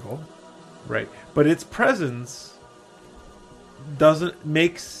something physical, right? But its presence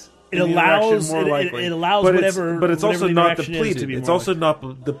makes it allows more likely. It allows but whatever. But it's whatever also not interaction depleted. It's also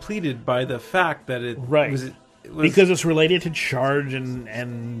not depleted by the fact that it was. Because it's related to charge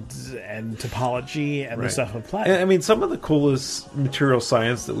and topology and the stuff of platinum. And, I mean, some of the coolest material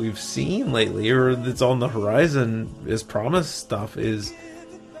science that we've seen lately, or that's on the horizon, is promised stuff. Is,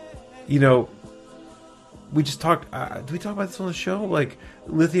 we just talked. Did we talk about this on the show? Like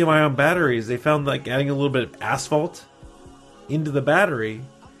lithium-ion batteries, they found like adding a little bit of asphalt into the battery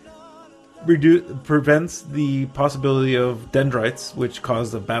prevents the possibility of dendrites, which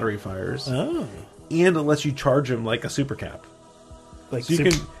cause the battery fires. Oh. And it lets you charge them like a supercap. Like so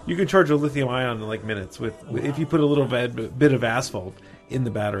you can charge a lithium ion in like minutes if you put a little bit of asphalt in the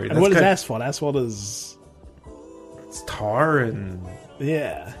battery. And what is asphalt? Asphalt is it's tar and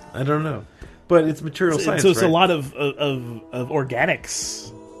I don't know, but it's material science. So it's right? a lot of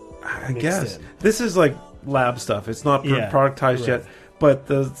organics. I guess this is like lab stuff. It's not productized yet, but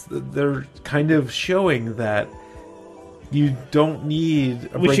they're kind of showing that. You don't need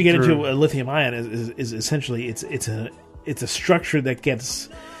a Which you get into a lithium ion is essentially it's a structure that gets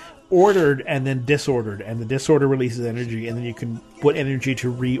ordered and then disordered, and the disorder releases energy, and then you can put energy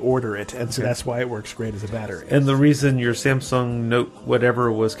to reorder it, and so that's why it works great as a battery. And the reason your Samsung Note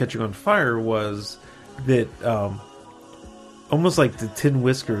whatever was catching on fire was that almost like the tin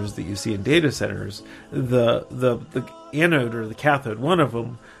whiskers that you see in data centers, the anode or the cathode, one of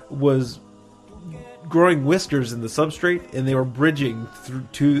them was growing whiskers in the substrate, and they were bridging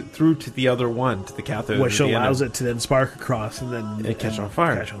through to the other one, to the cathode, which allows it to then spark across and then catch on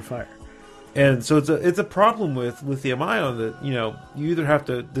fire. And so it's a problem with lithium ion that you either have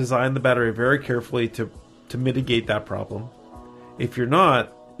to design the battery very carefully to mitigate that problem. If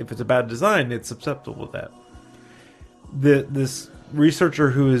it's a bad design, it's susceptible to that. This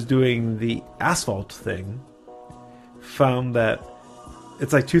researcher who is doing the asphalt thing found that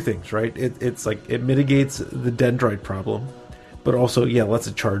it's like two things, right? It's like it mitigates the dendrite problem, but also, lets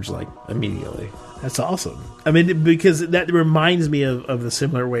it charge like immediately. That's awesome. I mean, because that reminds me of the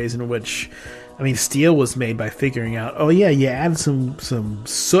similar ways in which, steel was made by figuring out, you add some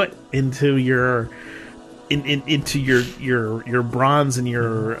soot into your bronze and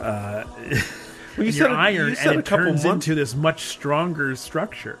your your iron, and it turns into this much stronger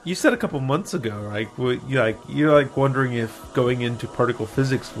structure. You said a couple months ago, you're wondering if going into particle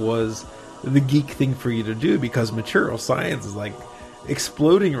physics was the geek thing for you to do because material science is like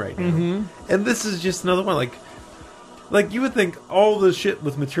exploding right now, and this is just another one. Like you would think all the shit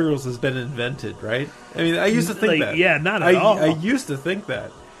with materials has been invented, right? I mean, I used to think that. Yeah, not at all. I used to think that,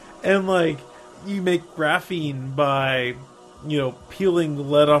 and you make graphene by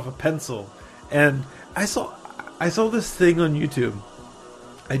peeling lead off a pencil. And I saw this thing on YouTube.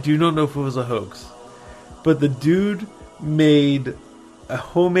 I do not know if it was a hoax, but the dude made a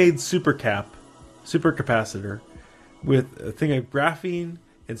homemade supercapacitor with a thing of graphene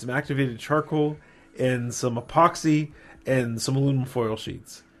and some activated charcoal and some epoxy and some aluminum foil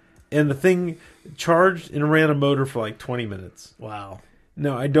sheets. And the thing charged and ran a motor for like 20 minutes. Wow.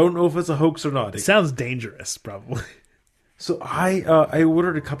 Now, I don't know if it's a hoax or not. It sounds dangerous, probably. So I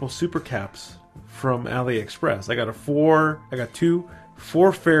ordered a couple supercaps from AliExpress. I got two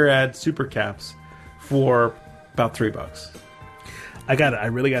 4 Farad supercaps for about $3. I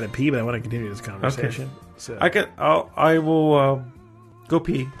really got to pee, but I want to continue this conversation. Okay. So I will go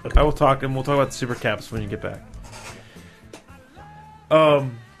pee. Okay. I will talk, and we'll talk about the supercaps when you get back.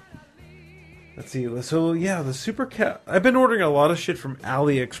 Let's see. So the supercap. I've been ordering a lot of shit from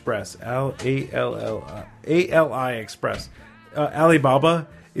AliExpress. ALI Express. Alibaba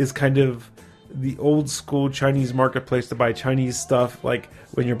is kind of the old school Chinese marketplace to buy Chinese stuff, like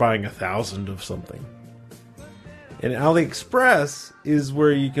when you're buying 1,000 of something. And AliExpress is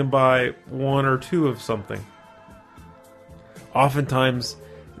where you can buy 1 or 2 of something. Oftentimes,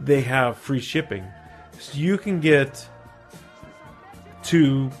 they have free shipping. So you can get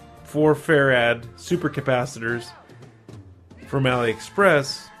 2 4 farad supercapacitors from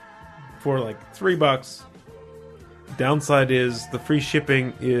AliExpress for like $3. Downside is the free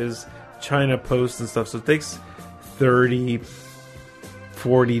shipping is China Post and stuff, so it takes 30,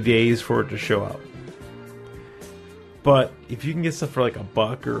 40 days for it to show up. But if you can get stuff for like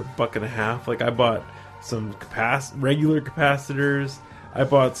 $1 or $1.50, like I bought some regular capacitors, I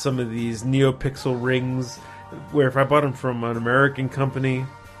bought some of these NeoPixel rings, where if I bought them from an American company,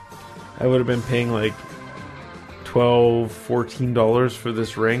 I would have been paying like $12, $14 for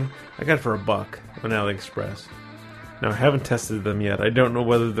this ring. I got it for $1 on AliExpress. Now, I haven't tested them yet. I don't know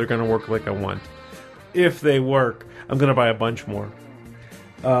whether they're going to work like I want. If they work, I'm going to buy a bunch more.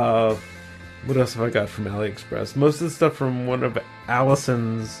 What else have I got from AliExpress? Most of the stuff from one of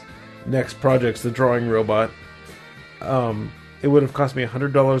Allison's next projects, the drawing robot. It would have cost me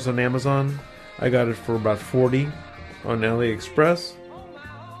 $100 on Amazon. I got it for about $40 on AliExpress.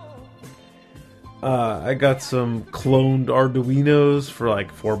 I got some cloned Arduinos for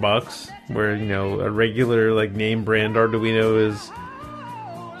like $4, where, you know, a regular like name brand Arduino is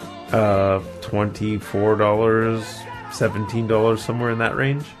 $24, $17, somewhere in that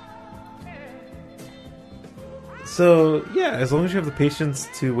range. So yeah, as long as you have the patience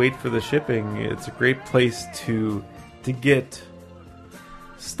to wait for the shipping, it's a great place to get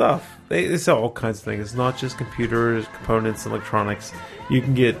stuff. They sell all kinds of things. It's not just computers, components, electronics. You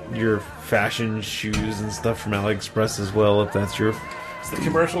can get your fashion shoes and stuff from AliExpress as well, if that's your the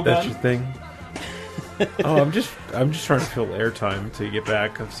commercial that's done? your thing. Oh, I'm just trying to fill airtime to get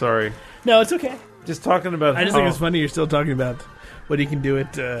back. I'm sorry. No, it's okay. Just talking about. I just think it's funny you're still talking about what you can do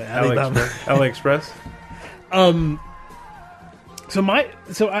at Alibaba. AliExpress.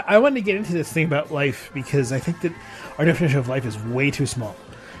 So I wanted to get into this thing about life because I think that our definition of life is way too small.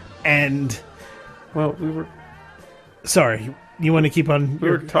 And well, we were. Sorry, you want to keep on? We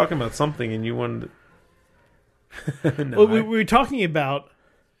were talking about something, and you wanted. No, we were talking about.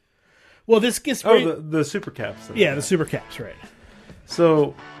 Well, this gets. The super caps. Yeah, the super caps, right?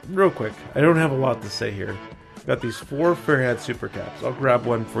 So, real quick, I don't have a lot to say here. Got these 4 Farad super caps. I'll grab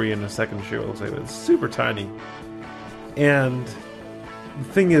one for you in a second to show you what it looks like. It's super tiny. And the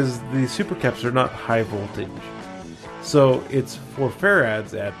thing is, the super caps are not high voltage. So it's 4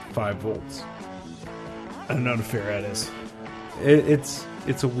 farads at 5 volts. I don't know what a farad is.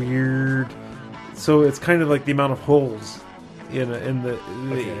 It's a weird. So it's kind of like the amount of holes in the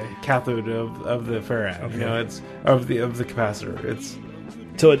cathode of the farad. Okay. You know, it's of the capacitor. It's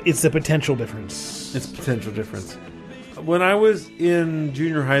the potential difference. It's potential difference. When I was in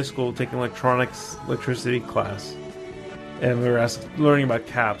junior high school taking electricity class, and we were learning about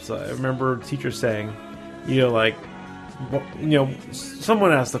caps, I remember a teacher saying,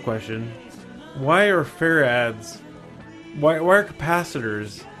 someone asked the question, why are farads, why are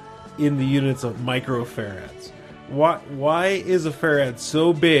capacitors in the units of microfarads? Why is a farad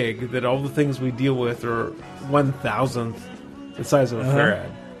so big that all the things we deal with are 1,000th the size of a farad?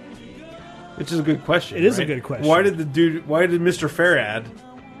 Which is a good question. It is a good question. Why did Mr. Farad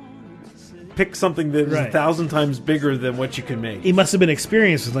pick something that is 1,000 times bigger than what you can make? He must have been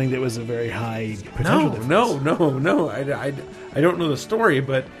experienced with something that was a very high potential difference. No. I don't know the story,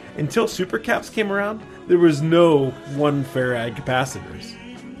 but until supercaps came around, there was no 1 farad capacitors.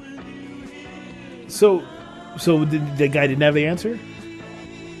 So the guy didn't have the answer?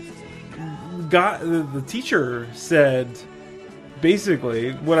 The teacher said,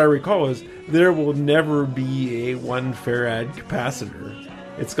 basically, what I recall is there will never be a 1 farad capacitor.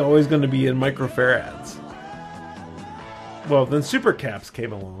 It's always going to be in microfarads. Well, then supercaps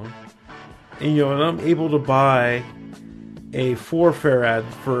came along, and I'm able to buy a 4 farad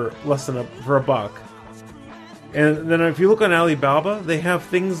for less than for $1. And then if you look on Alibaba, they have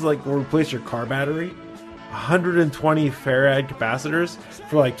things like replace your car battery, 120 farad capacitors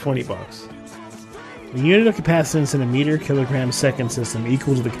for like $20. The unit of capacitance in a meter kilogram second system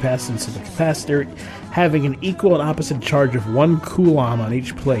equal to the capacitance of the capacitor, having an equal and opposite charge of 1 coulomb on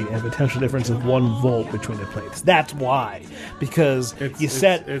each plate and a potential difference of 1 volt between the plates. That's why, because you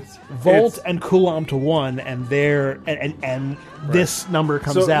set volt and coulomb to 1, and this number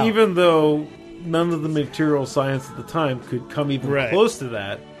comes out. So even though none of the material science at the time could come even close to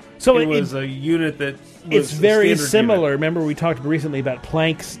that, So it was a unit that was it's very a standard similar. unit. Remember, we talked recently about the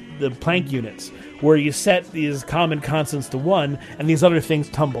Planck units, where you set these common constants to 1, and these other things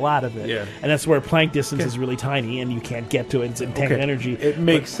tumble out of it. Yeah. And that's where Planck distance is really tiny, and you can't get to it. It's intense energy. It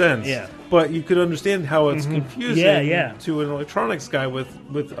makes sense. Yeah. But you could understand how it's confusing Yeah. to an electronics guy with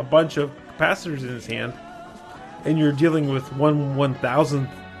a bunch of capacitors in his hand, and you're dealing with 1/1000th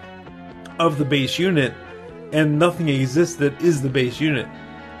of the base unit, and nothing exists that is the base unit.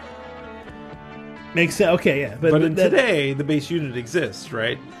 Makes sense. Okay, yeah. But today, the base unit exists,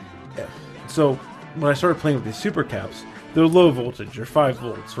 right? So when I started playing with these super caps, they're low voltage, they're 5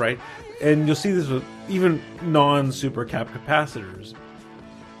 volts, right? And you'll see this with even non-super cap capacitors.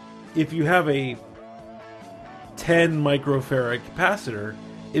 If you have a 10 microfarad capacitor,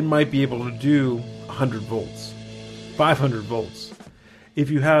 it might be able to do 100 volts, 500 volts. If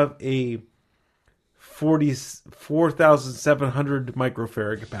you have a 4,700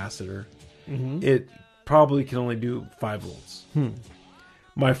 microfarad capacitor, it probably can only do 5 volts.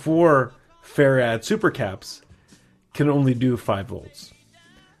 My 4 farad supercaps can only do 5 volts.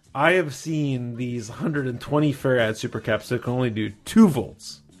 I have seen these 120 farad supercaps that can only do 2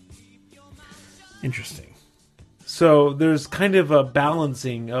 volts. Interesting. So there's kind of a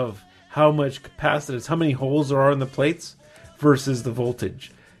balancing of how much capacitance, how many holes there are in the plates versus the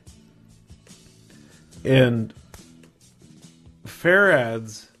voltage. And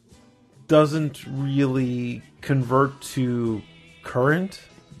farads doesn't really convert to current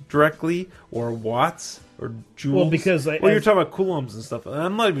directly, or watts, or joules. Well, because you're talking about coulombs and stuff.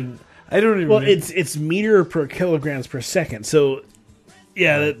 I'm not even. I don't even. Well, it's meter per kilograms per second. So,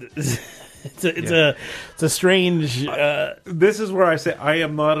 yeah, it's a strange. This is where I say I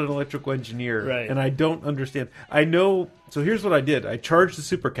am not an electrical engineer, right? And I don't understand. I know. So here's what I did. I charged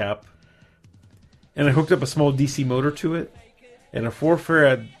the supercap, and I hooked up a small DC motor to it, and a 4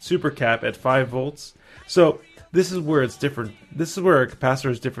 farad supercap at 5 volts. So this is where it's different. This is where a capacitor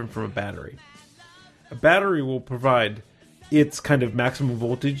is different from a battery. A battery will provide its kind of maximum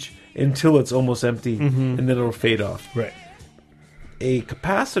voltage until it's almost empty, and then it'll fade off. Right. A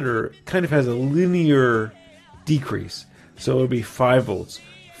capacitor kind of has a linear decrease. So it'll be 5 volts,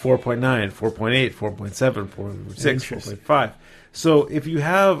 4.9, 4.8, 4.7, 4.6, 4.5. So if you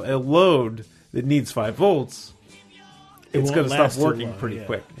have a load that needs 5 volts, it's going to stop working pretty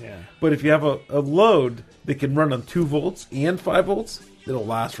quick. Yeah. But if you have a load that can run on 2 volts and 5 volts, it'll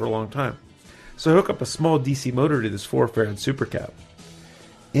last for a long time. So I hook up a small DC motor to this 4 farad supercap,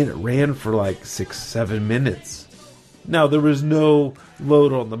 and it ran for like 6-7 minutes. Now, there was no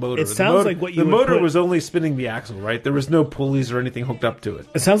load on the motor. It sounds like what you the would motor put- was only spinning the axle, right? There was no pulleys or anything hooked up to it.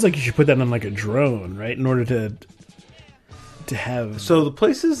 It sounds like you should put that on like a drone, right? In order to have. So the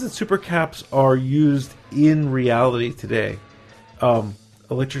places that supercaps are used in reality today,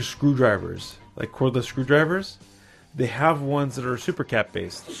 electric screwdrivers, like cordless screwdrivers, they have ones that are supercap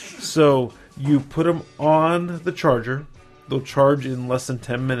based. So you put them on the charger, they'll charge in less than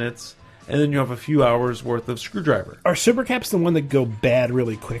 10 minutes, and then you have a few hours worth of screwdriver. Are supercaps the one that go bad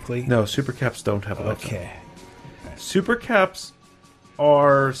really quickly? No, supercaps don't have that. Okay. Supercaps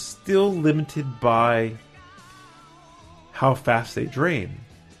are still limited by how fast they drain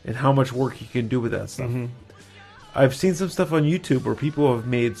and how much work you can do with that stuff. I've seen some stuff on YouTube where people have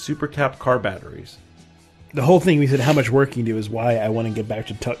made supercap car batteries. The whole thing we said how much work you can do is why I want to get back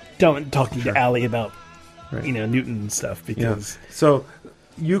to talking to Allie about Newton and stuff, because So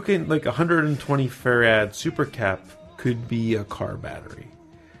you can, like, 120 farad supercap could be a car battery.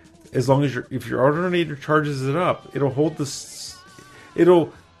 As long as if your alternator charges it up, it'll hold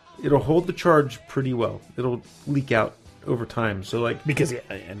it'll hold the charge pretty well. It'll leak out over time. So, like, because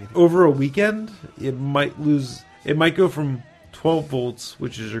anything. over a weekend, it might go from 12 volts,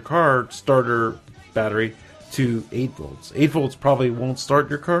 which is your car starter battery, to 8 volts. 8 volts probably won't start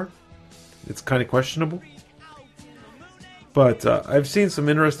your car. It's kind of questionable. But I've seen some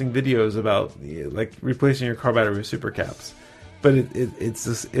interesting videos about like replacing your car battery with supercaps. But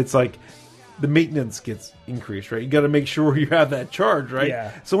it's like the maintenance gets increased, right? You got to make sure you have that charge, right?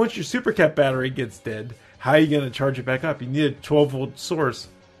 Yeah. So once your supercap battery gets dead, how are you going to charge it back up? You need a 12 volt source.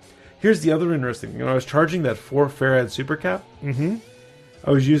 Here's the other interesting thing. When I was charging that 4 farad supercap,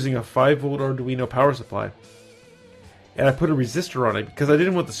 I was using a 5 volt Arduino power supply. And I put a resistor on it because I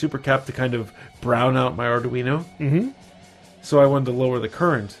didn't want the supercap to kind of brown out my Arduino. So I wanted to lower the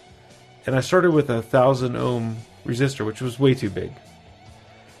current. And I started with a 1,000 ohm resistor, which was way too big.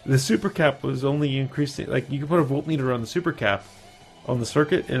 The supercap was only increasing, like, you can put a voltmeter on the supercap on the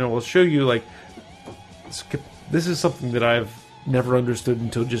circuit, and it will show you, like, this is something that I've never understood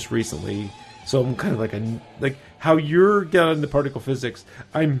until just recently So I'm kind of like how you're getting into particle physics.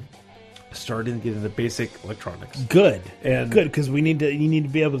 I'm starting to get into basic electronics. Good, And- good, because you need to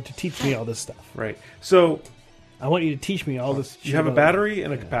be able to teach me all this stuff. Right. So I want you to teach me all this. you have a shit battery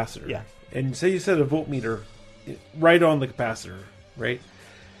and a capacitor. Yeah. And say you set a voltmeter right on the capacitor, right?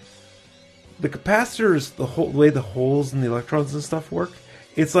 The capacitor is the way the holes in the electrons and stuff work.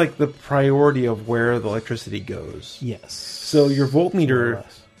 It's like the priority of where the electricity goes. Yes. So your More or voltmeter,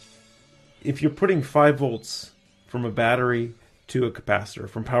 less. if you're putting 5 volts from a battery to a capacitor,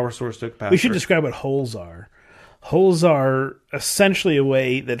 from power source to a capacitor. We should describe what holes are. Holes are essentially a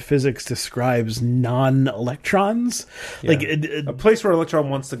way that physics describes non-electrons. Like, a place where an electron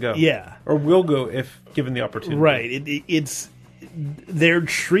wants to go. yeah, Or will go if given the opportunity. right. They're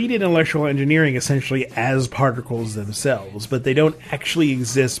treated in electrical engineering essentially as particles themselves, but they don't actually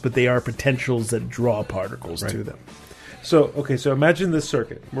exist, but they are potentials that draw particles to them. So imagine this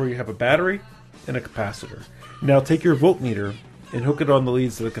circuit where you have a battery and a capacitor. Now take your voltmeter and hook it on the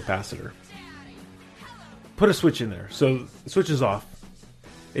leads of the capacitor. Put a switch in there. So the switch is off,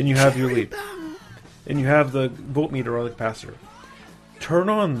 and you have your lead. And you have the voltmeter on the capacitor. Turn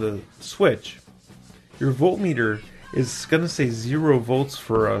on the switch. Your voltmeter is going to say 0 volts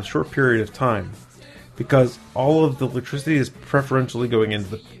for a short period of time because all of the electricity is preferentially going into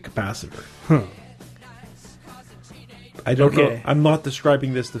the capacitor. I don't know. I'm not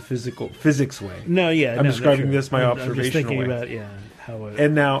describing this the physics way. No, yeah, I'm describing sure. this my I'm just observational thinking way. about how it.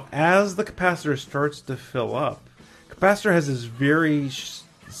 And now, as the capacitor starts to fill up, capacitor has this very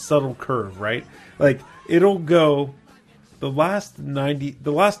subtle curve, right? Like it'll go the last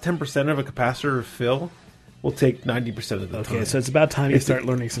 10% of a capacitor fill will take 90% of the time. Okay, so it's about time you start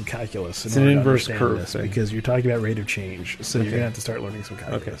learning some calculus. It's an order to inverse understand curve this, thing. because you're talking about rate of change. So you're gonna have to start learning some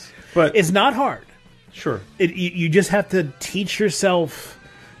calculus. Okay, but It's not hard. sure. You just have to teach yourself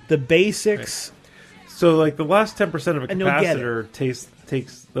the basics. So, like the last 10% of a And you'll get capacitor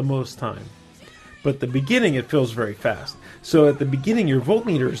takes the most time, but the beginning it fills very fast. So at the beginning, your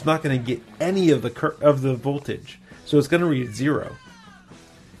voltmeter is not going to get any of the voltage, so it's going to read 0.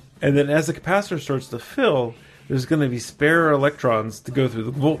 And then as the capacitor starts to fill, there's going to be spare electrons to go through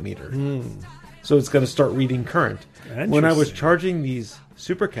the voltmeter, so it's going to start reading current. When I was Interesting. charging these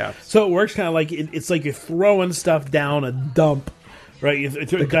supercaps, So it works kind of like it's like you're throwing stuff down a dump, right?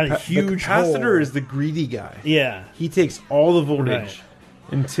 You've got a huge the capacitor hole. is the greedy guy. Yeah. He takes all the voltage Right.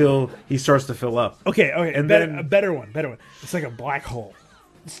 until he starts to fill up. Okay, And and then- a better one. It's like a black hole.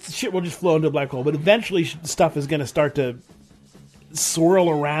 Shit will just flow into a black hole, but eventually stuff is going to start to swirl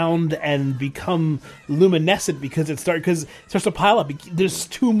around and become luminescent because it starts to pile up. There's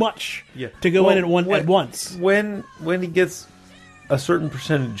too much to go in at once. When he gets a certain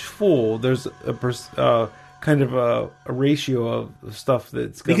percentage full, there's a kind of a ratio of stuff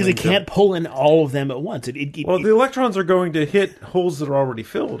that's going Because it can't pull in all of them at once. Well, the electrons are going to hit holes that are already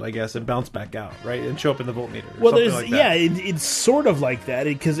filled, I guess, and bounce back out, right, and show up in the voltmeter. Or well, something there's like that. it's sort of like that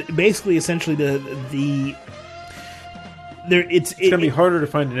because basically, essentially, it's It's going to be harder to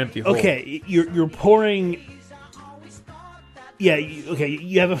find an empty hole. Okay, you're pouring. Yeah,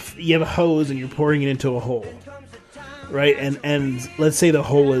 you have a hose and you're pouring it into a hole, right? And let's say the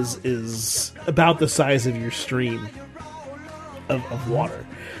hole is about the size of your stream of water.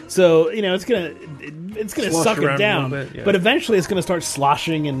 So it's gonna Slosh suck around it a down, little bit, yeah. but eventually it's gonna start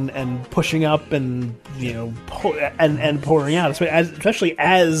sloshing and pushing up and and pouring out. Especially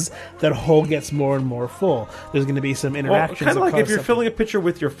as that hole gets more and more full, there's gonna be some Well, interactions. kind of that like if cause you're something- filling a pitcher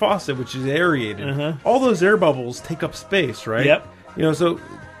with your faucet, which is aerated, all those air bubbles take up space, right? Yep. So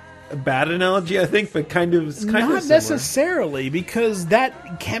a bad analogy, I think, but it's kind Not of similar. necessarily, because that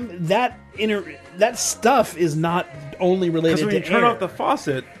stuff is not only related Because when to you turn air. off the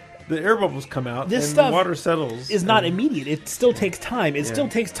faucet, the air bubbles come out, This and stuff the water settles. is not immediate. It still takes time. It still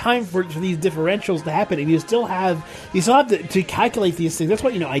takes time for these differentials to happen, and you still have to calculate these things. That's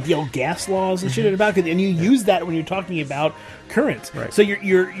what ideal gas laws and shit are about. And you use that when you're talking about current. Right. So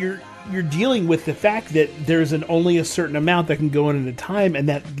you're dealing with the fact that there's only a certain amount that can go in at a time, and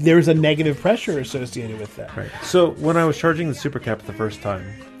that there's a negative pressure associated with that. Right. So when I was charging the supercap the first time,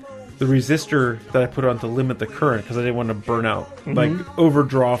 the resistor that I put on to limit the current, because I didn't want to burn out, like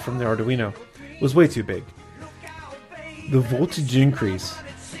overdraw from the Arduino, was way too big. The voltage increase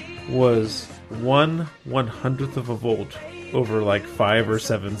was 1/100th of a volt over like 5 or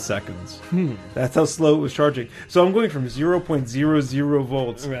 7 seconds. That's how slow it was charging. So I'm going from 0.00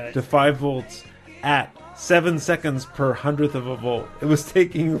 volts Right. to 5 volts at 7 seconds per 100th of a volt. It was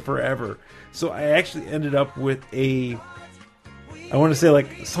taking forever. So I actually ended up with I want to say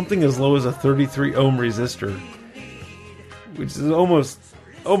like something as low as a 33 ohm resistor, which is almost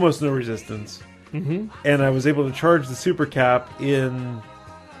almost no resistance. Mm-hmm. And I was able to charge the super cap in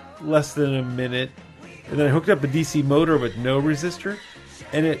less than a minute. And then I hooked up a DC motor with no resistor.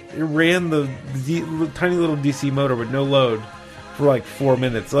 And it ran the tiny little DC motor with no load for like 4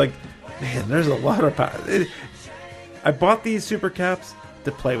 minutes. Like, man, there's a lot of power. I bought these super caps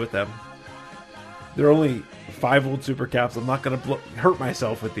to play with them. They're only 5-volt super caps. I'm not going to hurt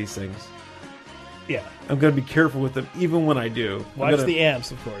myself with these things. Yeah. I'm going to be careful with them, even when I do. Watch the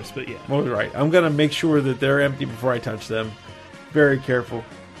amps, of course, but yeah. Well, right. I'm going to make sure that they're empty before I touch them. Very careful.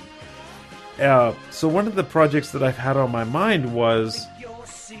 So one of the projects that I've had on my mind was...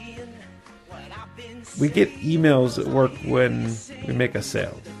 we get emails at work when we make a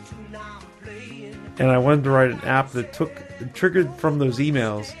sale. And I wanted to write an app that triggered from those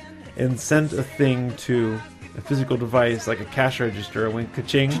emails and sent a thing to a physical device like a cash register. It went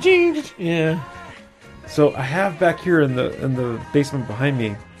ka-ching. Ka-ching! Yeah. So I have back here in the basement behind me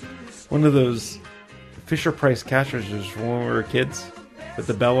one of those Fisher-Price cash registers from when we were kids with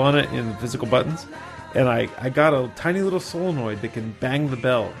the bell on it and physical buttons. And I got a tiny little solenoid that can bang the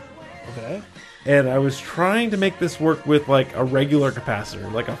bell. Okay. And I was trying to make this work with like a regular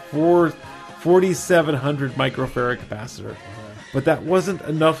capacitor, like a 4700 microfarad capacitor. But that wasn't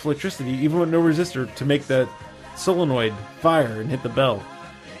enough electricity, even with no resistor, to make that solenoid fire and hit the bell.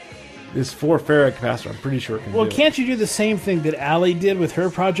 This 4 farad capacitor, I'm pretty sure can do it. Can't you do the same thing that Allie did with her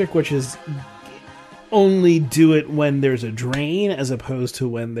project, which is only do it when there's a drain as opposed to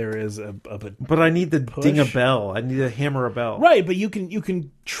when there is a But I need to ding a bell. I need to hammer a bell. Right, but you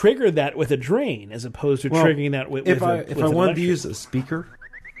can trigger that with a drain as opposed to triggering that with if I wanted to use a speaker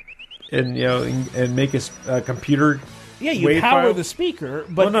and and make a computer. Yeah, you power the speaker,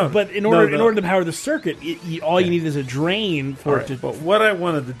 but in order to power the circuit, all you need is a drain for it to. But what I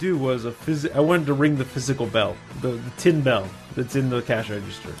wanted to do was I wanted to ring the physical bell, the tin bell that's in the cash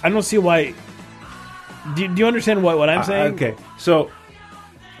register. I don't see why. Do you understand what I'm saying? Okay, so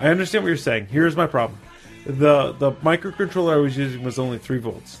I understand what you're saying. Here's my problem: the microcontroller I was using was only 3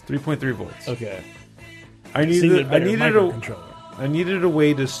 volts, 3.3 volts. Okay, I needed a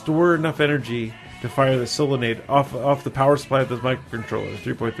way to store enough energy to fire the solenoid off the power supply of this microcontroller,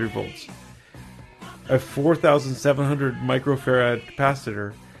 3.3 volts. A 4,700 microfarad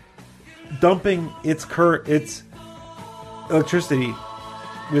capacitor, dumping its electricity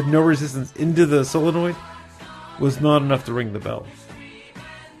with no resistance into the solenoid was not enough to ring the bell.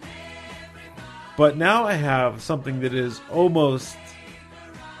 But now I have something that is almost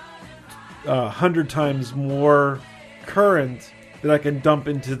 100 times more current that I can dump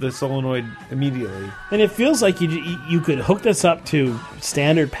into the solenoid immediately. And it feels like you could hook this up to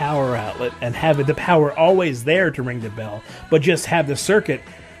standard power outlet and have the power always there to ring the bell, but just have the circuit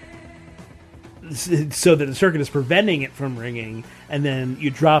so that the circuit is preventing it from ringing, and then you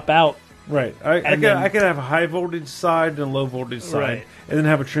drop out. Right. I could have a high voltage side and a low voltage side, right, and then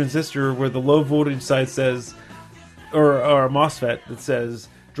have a transistor where the low voltage side says, or a MOSFET that says,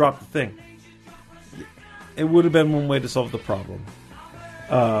 drop the thing. It would have been one way to solve the problem.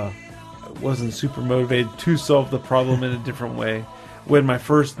 I wasn't super motivated to solve the problem in a different way when my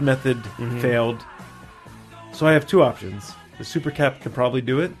first method failed. So I have 2 options. The SuperCap can probably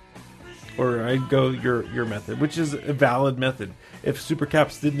do it, or I'd go your method, which is a valid method. If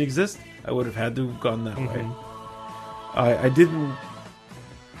SuperCaps didn't exist, I would have had to have gone that way. I didn't...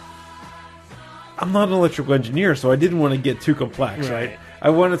 I'm not an electrical engineer, so I didn't want to get too complex, right? I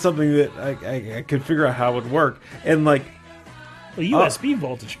wanted something that I could figure out how it would work. And like... Well, USB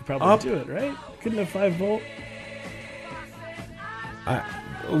voltage could probably do it, right? Couldn't have 5 volt? At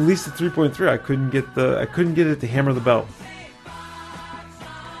least at 3.3, I couldn't get it to hammer the bell.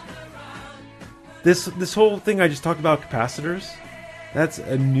 This whole thing I just talked about, capacitors, that's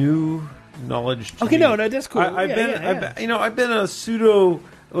a new knowledge to me. No, that's cool. I've been a pseudo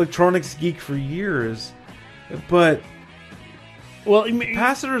electronics geek for years, but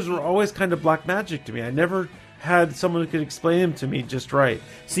capacitors were always kind of black magic to me. I never had someone who could explain them to me just right.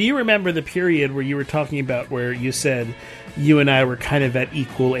 So you remember the period where you were talking about where you said you and I were kind of at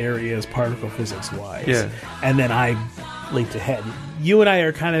equal areas particle physics wise. Yeah. And then I leaped ahead. You and I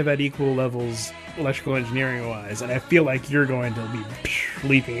are kind of at equal levels electrical engineering wise, and I feel like you're going to be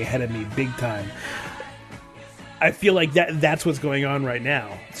leaping ahead of me big time. I feel like that's what's going on right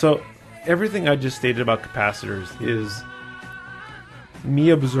now. So everything I just stated about capacitors is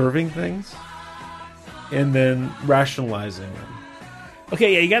me observing things and then rationalizing them.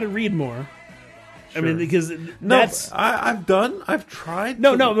 Okay, yeah, you got to read more. Sure. I mean, because I've done. I've tried.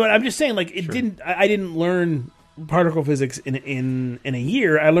 No, but I'm just saying, like, I didn't learn particle physics in a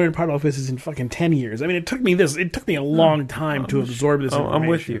year. I learned particle physics in fucking 10 years. I mean, it took me a long time to absorb this information. I'm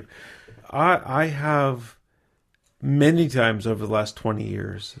with you. I have many times over the last 20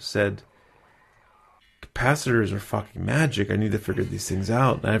 years said, capacitors are fucking magic. I need to figure these things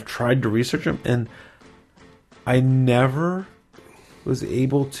out. And I've tried to research them, and I never was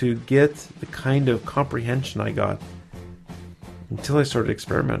able to get the kind of comprehension I got until I started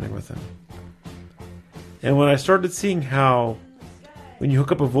experimenting with them. And when I started seeing how, when you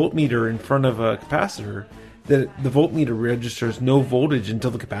hook up a voltmeter in front of a capacitor, that the voltmeter registers no voltage until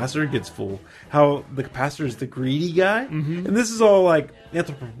the capacitor gets full. How the capacitor is the greedy guy. Mm-hmm. And this is all like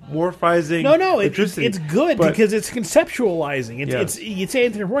anthropomorphizing. No, it's good because it's conceptualizing. You say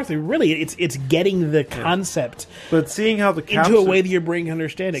anthropomorphizing. Really, it's getting the concept. But seeing how the caps into a way that your brain can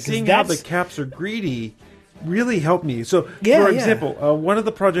understand it. Seeing how the caps are greedy really helped me. So, for example, one of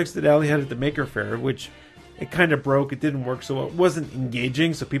the projects that Ali had at the Maker Faire, which it kind of broke, it didn't work, so it wasn't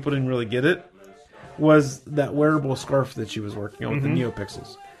engaging, so people didn't really get it, was that wearable scarf that she was working on with the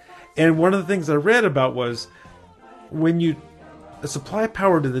NeoPixels. And one of the things I read about was when you supply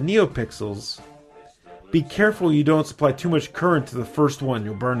power to the NeoPixels, be careful you don't supply too much current to the first one,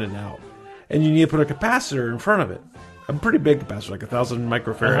 you'll burn it out. And you need to put a capacitor in front of it. A pretty big capacitor, like 1,000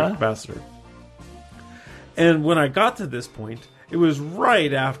 microfarad capacitor. And when I got to this point, it was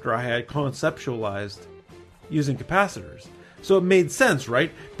right after I had conceptualized using capacitors. So it made sense,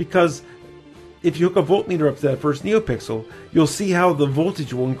 right? Because if you hook a voltmeter up to that first NeoPixel, you'll see how the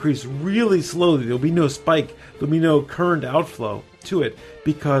voltage will increase really slowly. There'll be no spike. There'll be no current outflow to it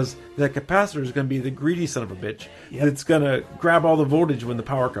because that capacitor is going to be the greedy son of a bitch that's going to grab all the voltage when the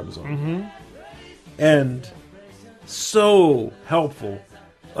power comes on. Mm-hmm. And so helpful.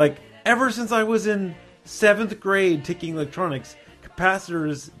 Like, ever since I was in 7th grade taking electronics,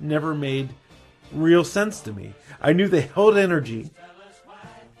 capacitors never made real sense to me. I knew they held energy.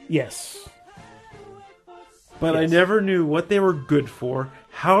 Yes. But I never knew what they were good for,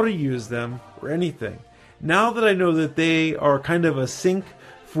 how to use them, or anything. Now that I know that they are kind of a sink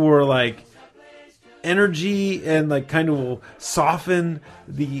for like energy and like kind of will soften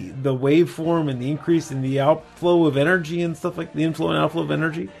the waveform and the increase in the outflow of energy and stuff like the inflow and outflow of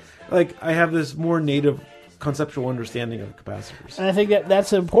energy, like I have this more native conceptual understanding of capacitors. And I think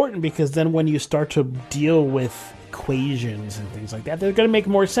that's important because then when you start to deal with equations and things like that, they're going to make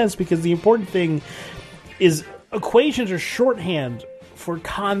more sense because the important thing is equations are shorthand for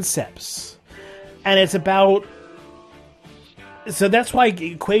concepts. And it's about... So that's why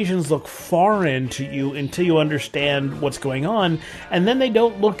equations look foreign to you until you understand what's going on, and then they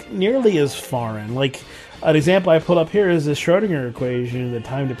don't look nearly as foreign. Like, an example I put up here is the Schrodinger equation, the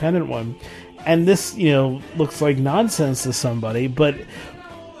time-dependent one. And this, looks like nonsense to somebody, but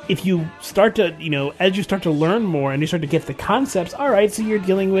if you start to, as you start to learn more and you start to get the concepts, all right, so you're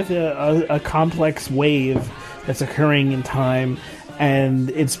dealing with a complex wave that's occurring in time,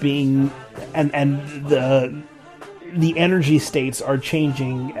 and it's being, and the energy states are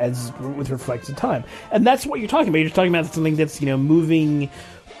changing as with reflected time. And that's what you're talking about. You're talking about something that's, moving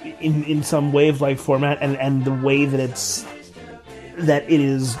in some wave-like format, and the way that it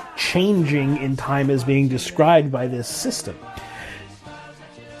is changing in time is being described by this system.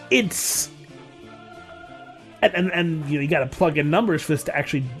 It's and you got to plug in numbers for this to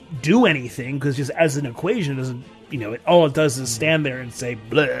actually do anything, because just as an equation, it doesn't, all it does is stand there and say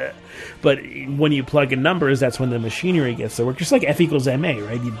blah. But when you plug in numbers, that's when the machinery gets to work. Just like F equals ma,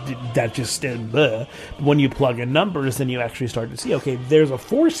 right? That just said blah. When you plug in numbers, then you actually start to see, okay, there's a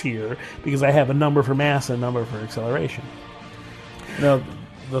force here because I have a number for mass and a number for acceleration. Now,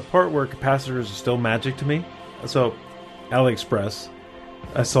 the part where capacitors are still magic to me, so AliExpress,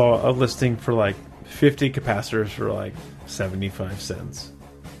 I saw a listing for like 50 capacitors for like 75 cents.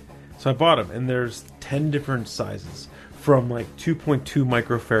 So I bought them, and there's 10 different sizes, from like 2.2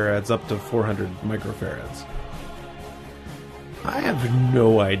 microfarads up to 400 microfarads. I have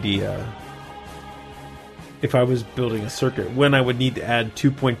no idea if I was building a circuit when I would need to add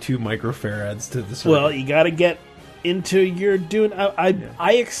 2.2 microfarads to the circuit. Well, you got to get into your doing.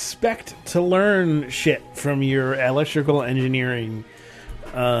 I expect to learn shit from your electrical engineering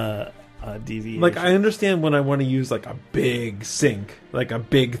deviation. Like, I understand when I want to use like a big sink, like a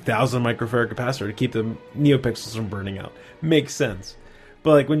big 1,000 microfarad capacitor to keep the NeoPixels from burning out. Makes sense.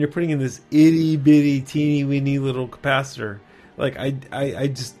 But like when you're putting in this itty bitty teeny weeny little capacitor, like I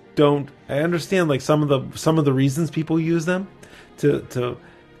just don't. I understand like some of the reasons people use them to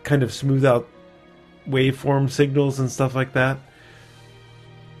kind of smooth out waveform signals and stuff like that.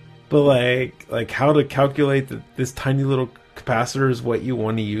 But like how to calculate this tiny little capacitor is what you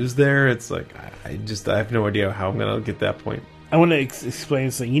want to use there, it's like I have no idea how I'm gonna get that point. I want to explain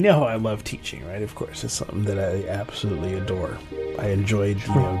something. You know how I love teaching, right? Of course, it's something that I absolutely adore. I enjoyed,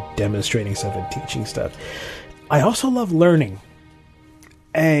 demonstrating stuff and teaching stuff. I also love learning,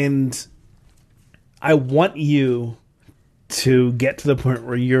 and I want you to get to the point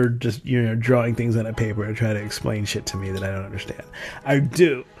where you're just drawing things on a paper and trying to explain shit to me that I don't understand. I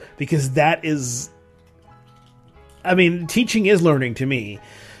do, because that is, I mean, teaching is learning to me.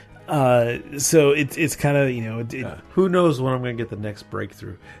 So it's kind of, who knows when I'm going to get the next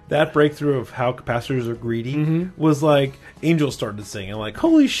breakthrough. That breakthrough of how capacitors are greedy was like Angel started singing. Like,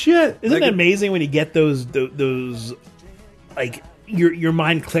 holy shit! Isn't it amazing when you get those like your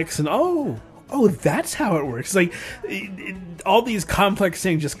mind clicks and oh, that's how it works. It's like all these complex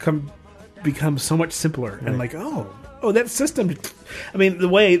things just become so much simpler, and like oh, that system. I mean, the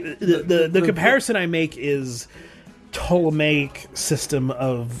way the comparison I make is Ptolemaic system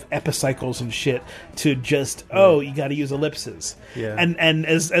of epicycles and shit to just you got to use ellipses, and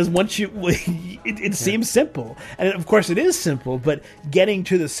as once you it seems simple, and of course it is simple, but getting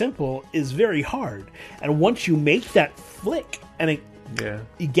to the simple is very hard, and once you make that flick and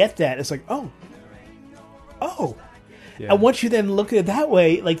you get that, it's like oh, and once you then look at it that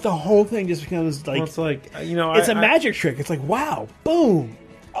way, like the whole thing just becomes like, it's like it's a magic trick. It's like wow, boom,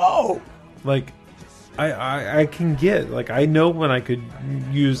 like. I can get, like, I know when I could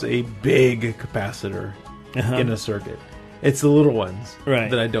use a big capacitor in a circuit. It's the little ones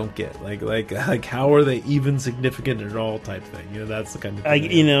that I don't get. Like how are they even significant at all type thing. That's the kind of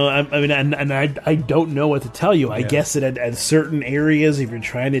thing. I don't know what to tell you. I guess that at certain areas, if you're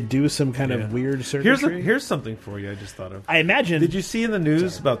trying to do some kind of weird circuitry. Here's something for you I just thought of. I imagine. Did you see in the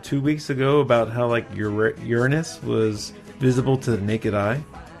news about 2 weeks ago about how, like, Uranus was visible to the naked eye?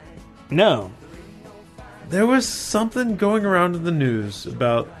 No. There was something going around in the news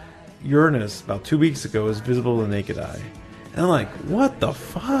about Uranus about 2 weeks ago was visible to the naked eye. And I'm like, what the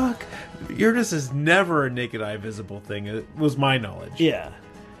fuck? Uranus is never a naked eye visible thing. It was my knowledge. Yeah.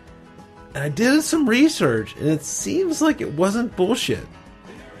 And I did some research, and it seems like it wasn't bullshit.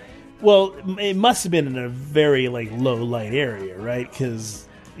 Well, it must have been in a very low light area, right? Because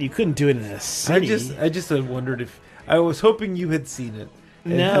you couldn't do it in a city. I just wondered if I was hoping you had seen it.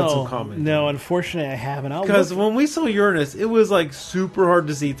 No, unfortunately I haven't. Because when we saw Uranus, it was like super hard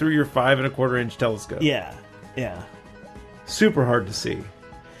to see through your 5 1/4 inch telescope. Yeah. Super hard to see.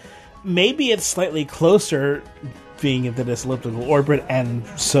 Maybe it's slightly closer, being into this elliptical orbit, and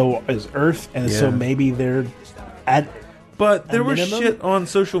so is Earth, and so maybe they're at. But there was shit on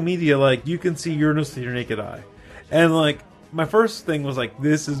social media like you can see Uranus with your naked eye, and like my first thing was like,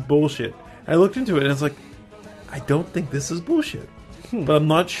 this is bullshit. I looked into it and it's like, I don't think this is bullshit. But I'm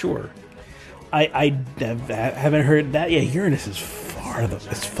not sure. I haven't heard that. Yeah, Uranus is far.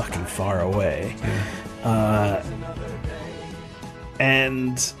 It's fucking far away.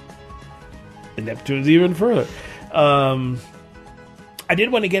 And Neptune's even further. I did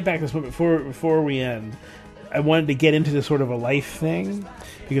want to get back to this point before we end. I wanted to get into this sort of a life thing,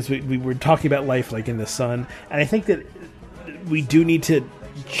 because we were talking about life like in the sun, and I think that we do need to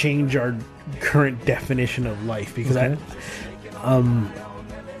change our current definition of life, because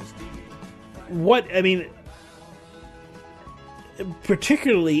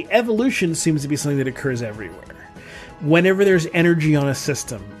particularly evolution seems to be something that occurs everywhere. Whenever there's energy on a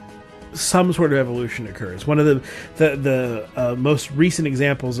system, some sort of evolution occurs. One of the most recent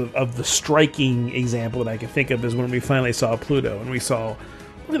examples of the striking example that I can think of is when we finally saw Pluto, and we saw,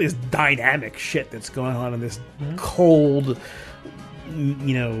 look at this dynamic shit that's going on in this cold,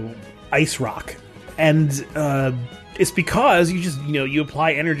 ice rock. And it's because you just you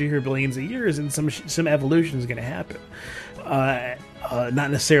apply energy for billions of years, and some evolution is going to happen.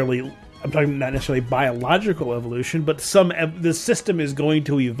 Not necessarily. I'm talking not necessarily biological evolution, but the system is going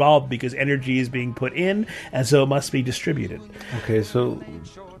to evolve because energy is being put in, and so it must be distributed. Okay, so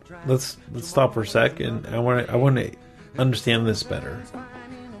let's stop for a sec, and I want to understand this better.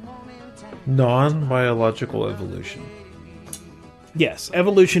 Non-biological evolution. Yes,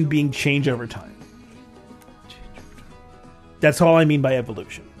 evolution being change over time. That's all I mean by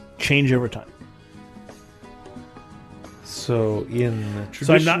evolution. Change over time. So in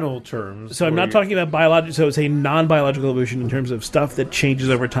traditional terms... So I'm not talking about biological... So it's a non-biological evolution in terms of stuff that changes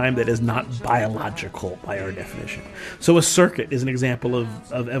over time that is not biological by our definition. So a circuit is an example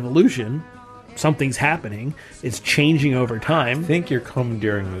of evolution. Something's happening. It's changing over time. I think you're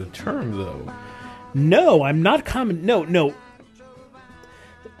commandeering the term, though. No, I'm not No.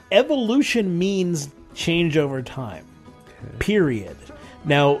 Evolution means change over time. Okay. Period.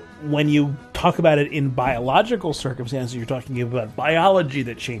 Now, when you talk about it in biological circumstances, you're talking about biology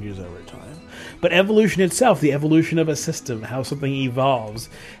that changes over time. But evolution itself, the evolution of a system, how something evolves,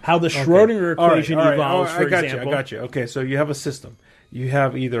 how the Schrodinger equation evolves, for example. I got you. Okay, so you have a system. You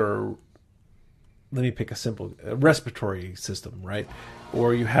have either, let me pick a respiratory system, right?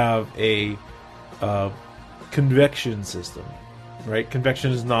 Or you have a convection system, right?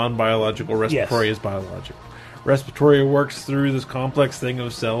 Convection is non-biological. Respiratory is biological. Respiratory works through this complex thing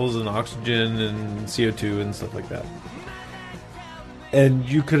of cells and oxygen and CO2 and stuff like that. And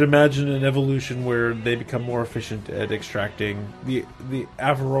you could imagine an evolution where they become more efficient at extracting the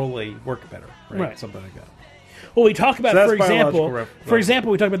alveoli work better, right? Something like that. Well, we talk about, for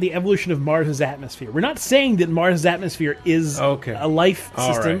example, we talk about the evolution of Mars's atmosphere. We're not saying that Mars's atmosphere is a life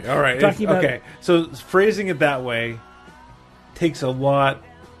system. All right. So phrasing it that way takes a lot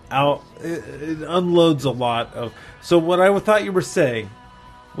out. It unloads a lot of. So what I thought you were saying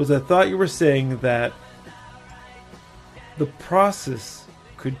was, that the process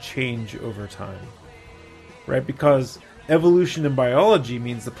could change over time, right? Because evolution in biology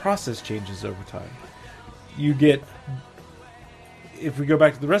means the process changes over time. You get, if we go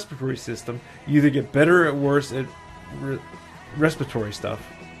back to the respiratory system, you either get better or worse at respiratory stuff.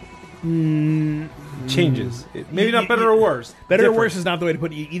 Changes. Maybe not better or worse. Better or worse is not the way to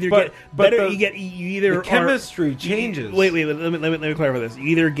put it. You either get better. You either the chemistry changes. Wait. Let me clarify this. You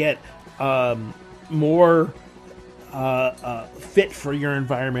either get more fit for your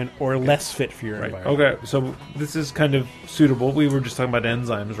environment or less fit for your environment. Okay, so this is kind of suitable. We were just talking about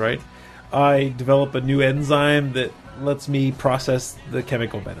enzymes, right? I develop a new enzyme that lets me process the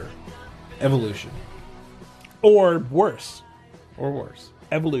chemical better. Evolution. Or worse.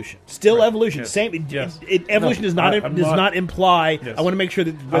 Evolution. Still evolution. Yes. Same. Yes. Evolution does not imply. Yes. I want to make sure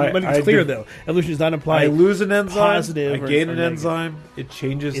that it's clear though. Evolution does not imply. I lose an enzyme. Positive. I gain an enzyme. It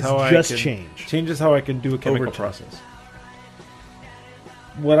changes changes how I can do a chemical process.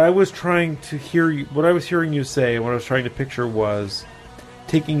 What I was hearing you say, and what I was trying to picture was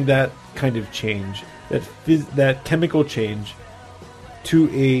taking that kind of change, that chemical change, to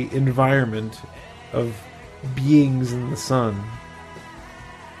a environment of beings in the sun,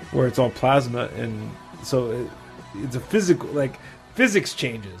 where it's all plasma, and so it's a physical, like, physics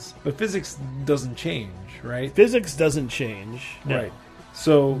changes, but physics doesn't change, right? Physics doesn't change, no. Right?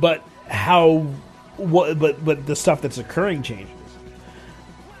 So, but the stuff that's occurring changes.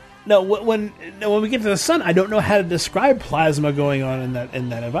 No, when we get to the sun, I don't know how to describe plasma going on in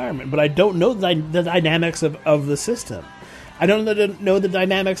that environment, but I don't know the dynamics of the system. I don't know the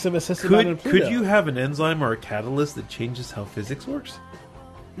dynamics of a system. Could you have an enzyme or a catalyst that changes how physics works?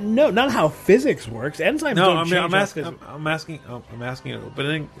 No, not how physics works. Enzymes don't change. I'm asking.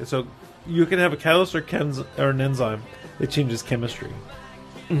 But so you can have a catalyst or an enzyme that changes chemistry.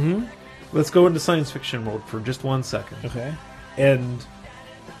 Mm-hmm. Let's go into science fiction world for just 1 second. Okay. And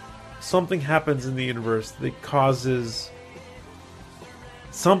something happens in the universe that causes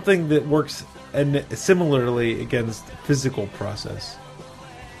something that works and similarly against physical process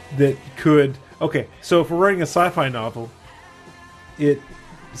that could. Okay, so if we're writing a sci-fi novel,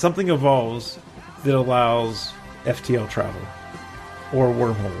 something evolves that allows FTL travel or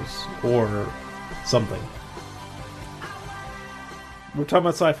wormholes or something. We're talking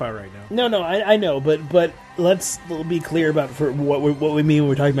about sci-fi right now. No, I know, but let's be clear about what we mean when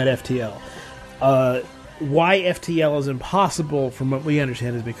we're talking about FTL. Why FTL is impossible, from what we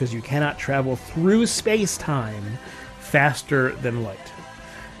understand, is because you cannot travel through space-time faster than light.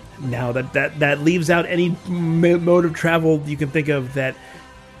 Now, that leaves out any mode of travel you can think of that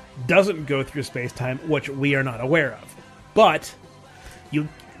doesn't go through space-time, which we are not aware of. But you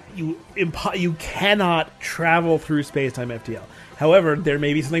cannot travel through space-time FTL. However, there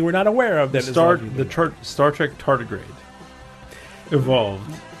may be something we're not aware of. That Star Trek tardigrade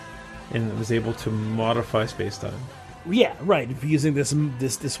evolved and was able to modify space-time. Yeah, right. Using this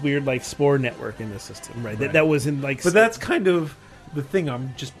weird, like, spore network in the system, right? That was in, like. But that's kind of the thing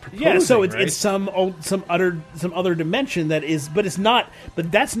I'm just proposing. Yeah, so right? it's some other dimension that is, but it's not.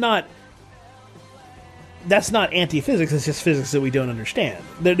 But that's not anti-physics. It's just physics that we don't understand.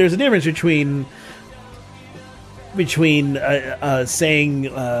 There's a difference between saying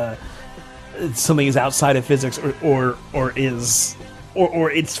something is outside of physics or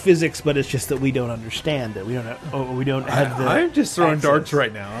it's physics, but it's just that we don't understand it. We don't have the. I'm just throwing access. darts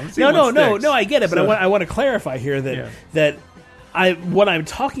right now. No. I get it, but I want to clarify here that what I'm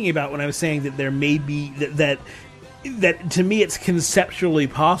talking about when I'm saying that there may be that to me it's conceptually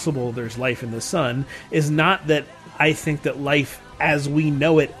possible there's life in the sun is not that I think that life as we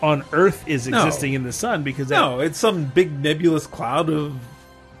know it on Earth is existing in the sun, because it's some big nebulous cloud of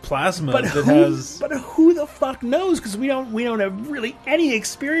plasma But that has. But who the fuck knows? Because we don't have really any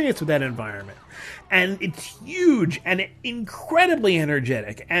experience with that environment, and it's huge and incredibly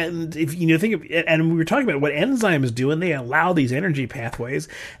energetic. And if think of it, and we were talking about what enzymes do, and they allow these energy pathways,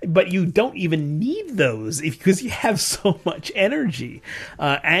 but you don't even need those because you have so much energy.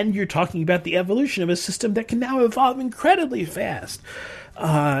 And you're talking about the evolution of a system that can now evolve incredibly fast.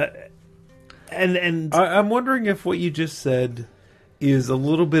 And I'm wondering if what you just said is a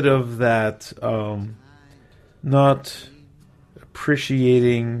little bit of that not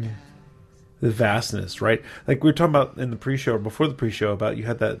appreciating the vastness, right? Like we were talking about in the pre-show or before the pre-show about you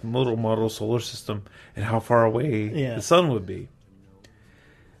had that little model solar system and how far away the sun would be.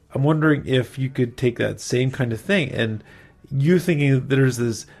 I'm wondering if you could take that same kind of thing and you thinking that there's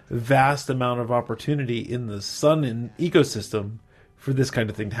this vast amount of opportunity in the sun and ecosystem for this kind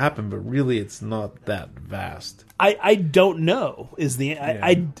of thing to happen, but really it's not that vast. I don't know is the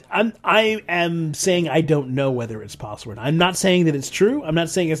I am saying I don't know whether it's possible. I'm not saying that it's true. I'm not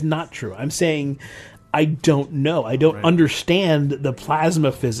saying it's not true. I'm saying I don't know. I don't understand the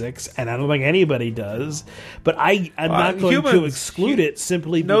plasma physics, and I don't think anybody does. But I'm not going to exclude it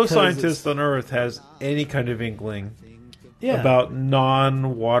simply because no scientist on Earth has any kind of inkling about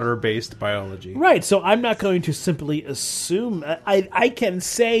non-water-based biology. Right, so I'm not going to simply assume. I can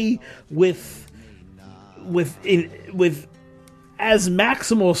say with as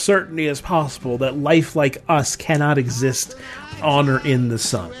maximal certainty as possible that life like us cannot exist on or in the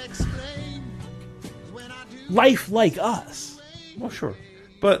sun. Life like us. Well, sure.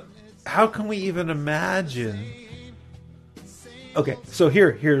 But how can we even imagine... Okay, so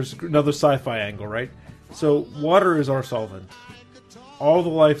here's another sci-fi angle, right? So water is our solvent. All the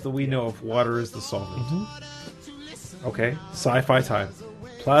life that we know of, water is the solvent. Mm-hmm. Okay, sci-fi time.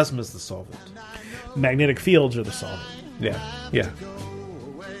 Plasma is the solvent. Magnetic fields are the solvent. Yeah.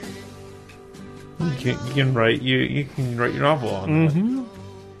 You can write you can write your novel on that.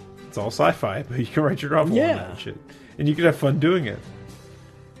 It's all sci-fi, but you can write your novel on that shit, and you can have fun doing it.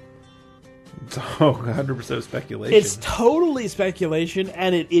 It's 100% speculation. It's totally speculation,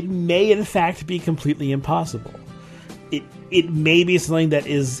 and it may in fact be completely impossible. It may be something that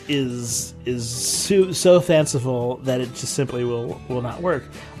is so fanciful that it just simply will not work.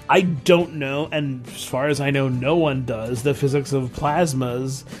 I don't know, and as far as I know, no one does the physics of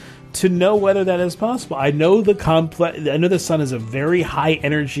plasmas to know whether that is possible. I know the sun is a very high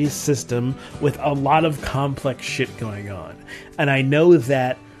energy system with a lot of complex shit going on, and I know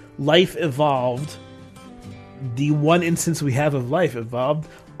that life evolved. The one instance we have of life evolved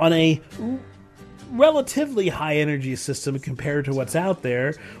on a relatively high energy system compared to what's out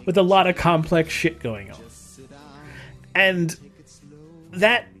there, with a lot of complex shit going on, and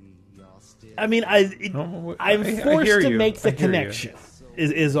that. I mean, I'm forced to make the connection.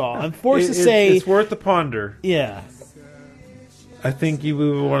 Is all I'm forced to say. It's worth the ponder. Yeah, I think you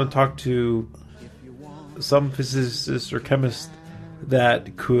would want to talk to some physicist or chemist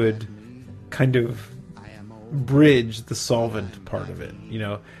that could kind of bridge the solvent part of it.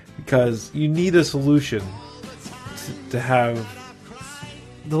 Because you need a solution to have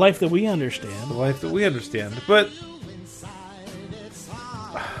the life that we understand. But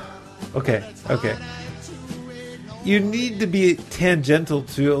okay. You need to be tangential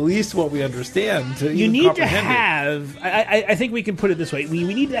to at least what we understand. You need to have... I think we can put it this way. We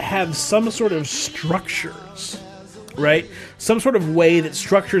need to have some sort of structures, right? Some sort of way that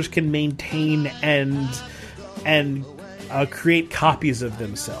structures can maintain and create copies of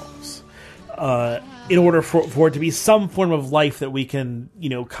themselves in order for it to be some form of life that we can,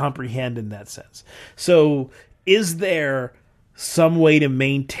 comprehend in that sense. So is there some way to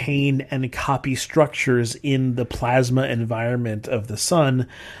maintain and copy structures in the plasma environment of the sun?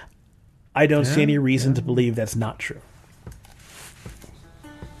 I don't see any reason to believe that's not true.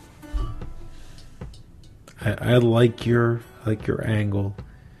 I like your angle.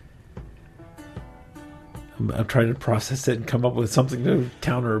 I'm trying to process it and come up with something to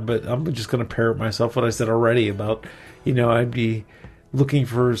counter, but I'm just going to parrot myself what I said already about, I'd be looking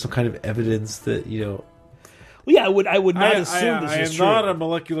for some kind of evidence that, Well, yeah, I would not assume this is true. I am not a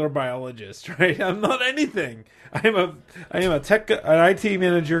molecular biologist, right? I'm not anything. I am an IT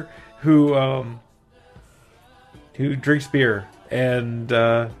manager who drinks beer, and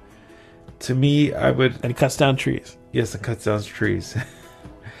to me, I would and cuts down trees. Yes, and cuts down trees.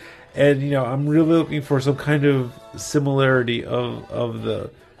 And I'm really looking for some kind of similarity of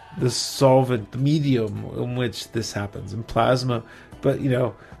the solvent, the medium in which this happens in plasma, but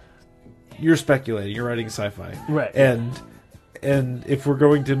you're speculating. You're writing sci-fi, right? And if we're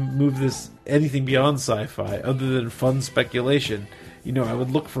going to move this anything beyond sci-fi, other than fun speculation, I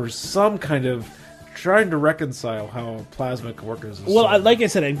would look for some kind of trying to reconcile how plasma works. Well, like I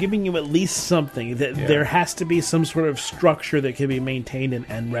said, I'm giving you at least something. That there has to be some sort of structure that can be maintained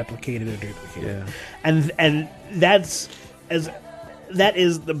and replicated or duplicated. Yeah. And that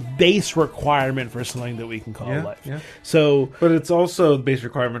is the base requirement for something that we can call life. Yeah. So, but it's also the base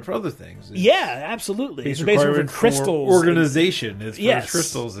requirement for other things. It's absolutely. Base It's base requirement for crystals, for organization. It's Yes. for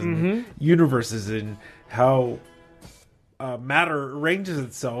crystals and universes and how matter arranges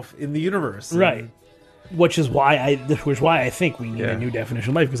itself in the universe. right? Which is why I think we need Yeah. a new definition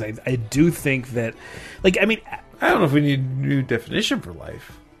of life, because I do think that, I don't know if we need a new definition for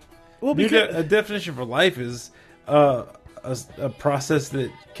life. well, A because definition for life is a process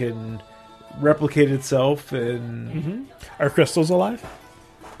that can replicate itself and are crystals alive?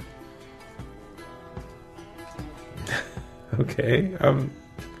 okay,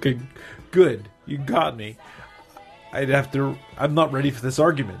 good. You got me. I'm not ready for this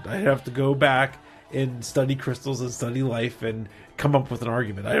argument. I'd have to go back and study crystals and study life and come up with an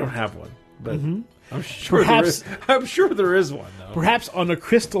argument. I don't have one, but I'm sure I'm sure there is one though. Perhaps on a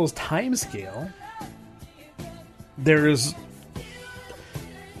crystal's time scale, there's,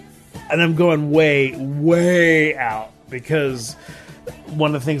 and I'm going way, way out, because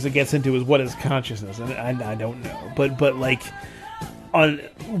one of the things that gets into is what is consciousness, and I don't know, but like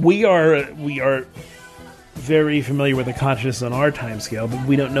we are very familiar with the consciousness on our time scale, but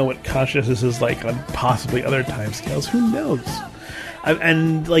we don't know what consciousness is like on possibly other time scales. Who knows?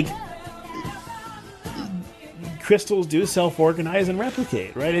 And crystals do self-organize and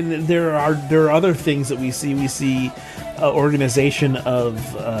replicate, right? And there are other things that we see. We see organization of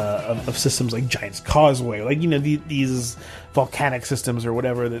systems like Giant's Causeway, like these volcanic systems or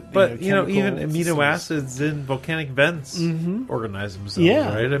whatever. That Even amino acids in volcanic vents organize themselves.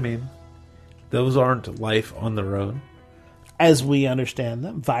 Yeah. Right. I mean, those aren't life on their own, as we understand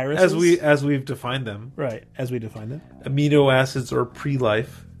them. Viruses, as we've defined them. right? As we define them. Amino acids are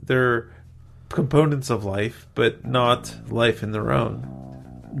pre-life. They're components of life, but not life in their own.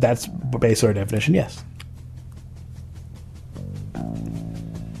 That's based on our definition. Yes.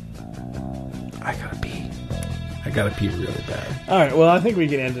 I gotta pee really bad. All right. Well, I think we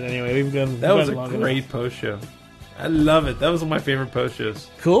can end it anyway. That was a great post show. I love it. That was one of my favorite post shows.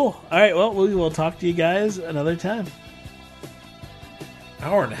 Cool. All right. Well, we will talk to you guys another time.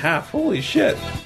 Hour and a half. Holy shit.